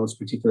experts on those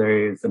particular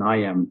areas than I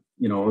am.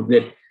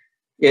 I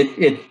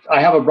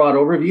have a broad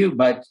overview,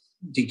 but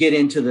to get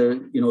into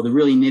the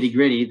really nitty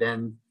gritty,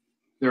 then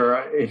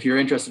if you're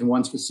interested in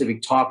one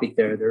specific topic,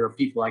 there are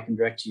people I can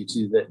direct you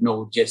to that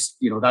know just,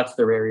 that's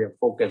their area of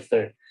focus.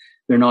 They're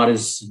not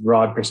as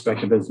broad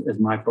perspective as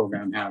my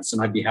program has.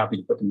 And I'd be happy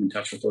to put them in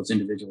touch with those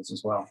individuals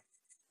as well.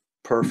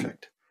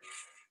 Perfect.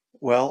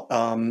 Well,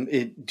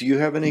 do you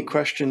have any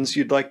questions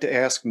you'd like to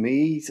ask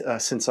me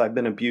since I've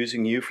been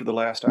abusing you for the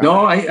last hour?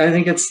 No, I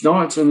think it's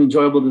an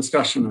enjoyable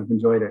discussion. I've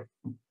enjoyed it.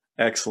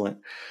 Excellent.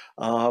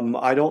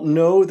 I don't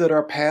know that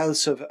our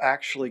paths have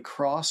actually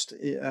crossed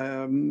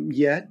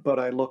yet, but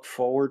I look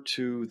forward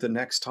to the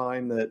next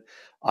time that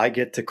I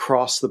get to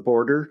cross the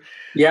border.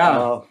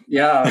 Yeah.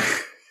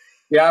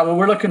 Well,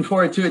 we're looking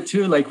forward to it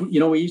too.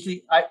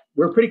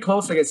 We're pretty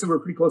close. Like I said, we're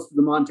pretty close to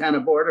the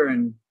Montana border,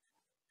 and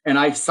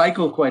I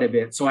cycle quite a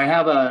bit. So prior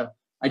to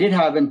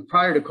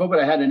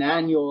COVID, I had an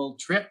annual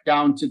trip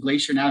down to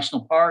Glacier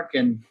National Park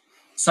and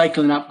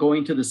cycling up,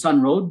 going to the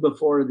Sun Road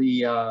before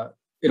the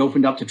it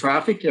opened up to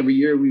traffic. Every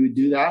year we would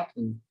do that.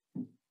 And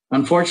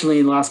unfortunately,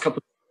 in the last couple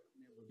of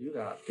years, we never do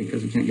that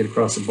because we can't get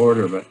across the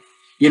border. But,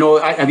 you know,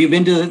 have you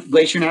been to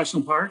Glacier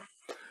National Park?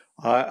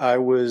 I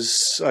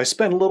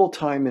spent a little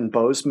time in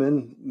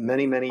Bozeman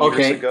many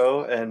years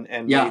ago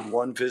and made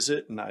one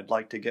visit, and I'd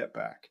like to get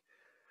back.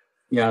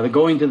 Yeah, the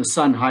Going to the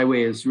Sun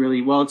Highway is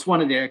really, well, it's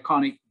one of the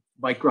iconic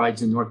bike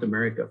rides in North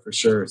America for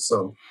sure.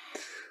 So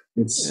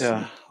it's,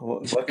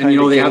 what kind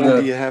of game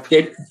do you have?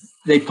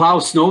 They plow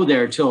snow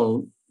there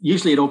till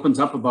usually it opens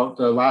up about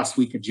the last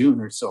week of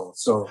June or so.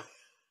 So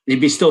they'd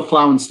be still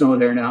plowing snow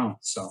there now.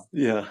 So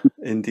yeah,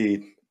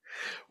 indeed.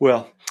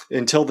 Well,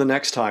 until the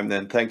next time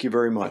then, thank you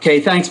very much.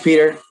 Okay, thanks,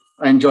 Peter.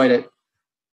 I enjoyed it.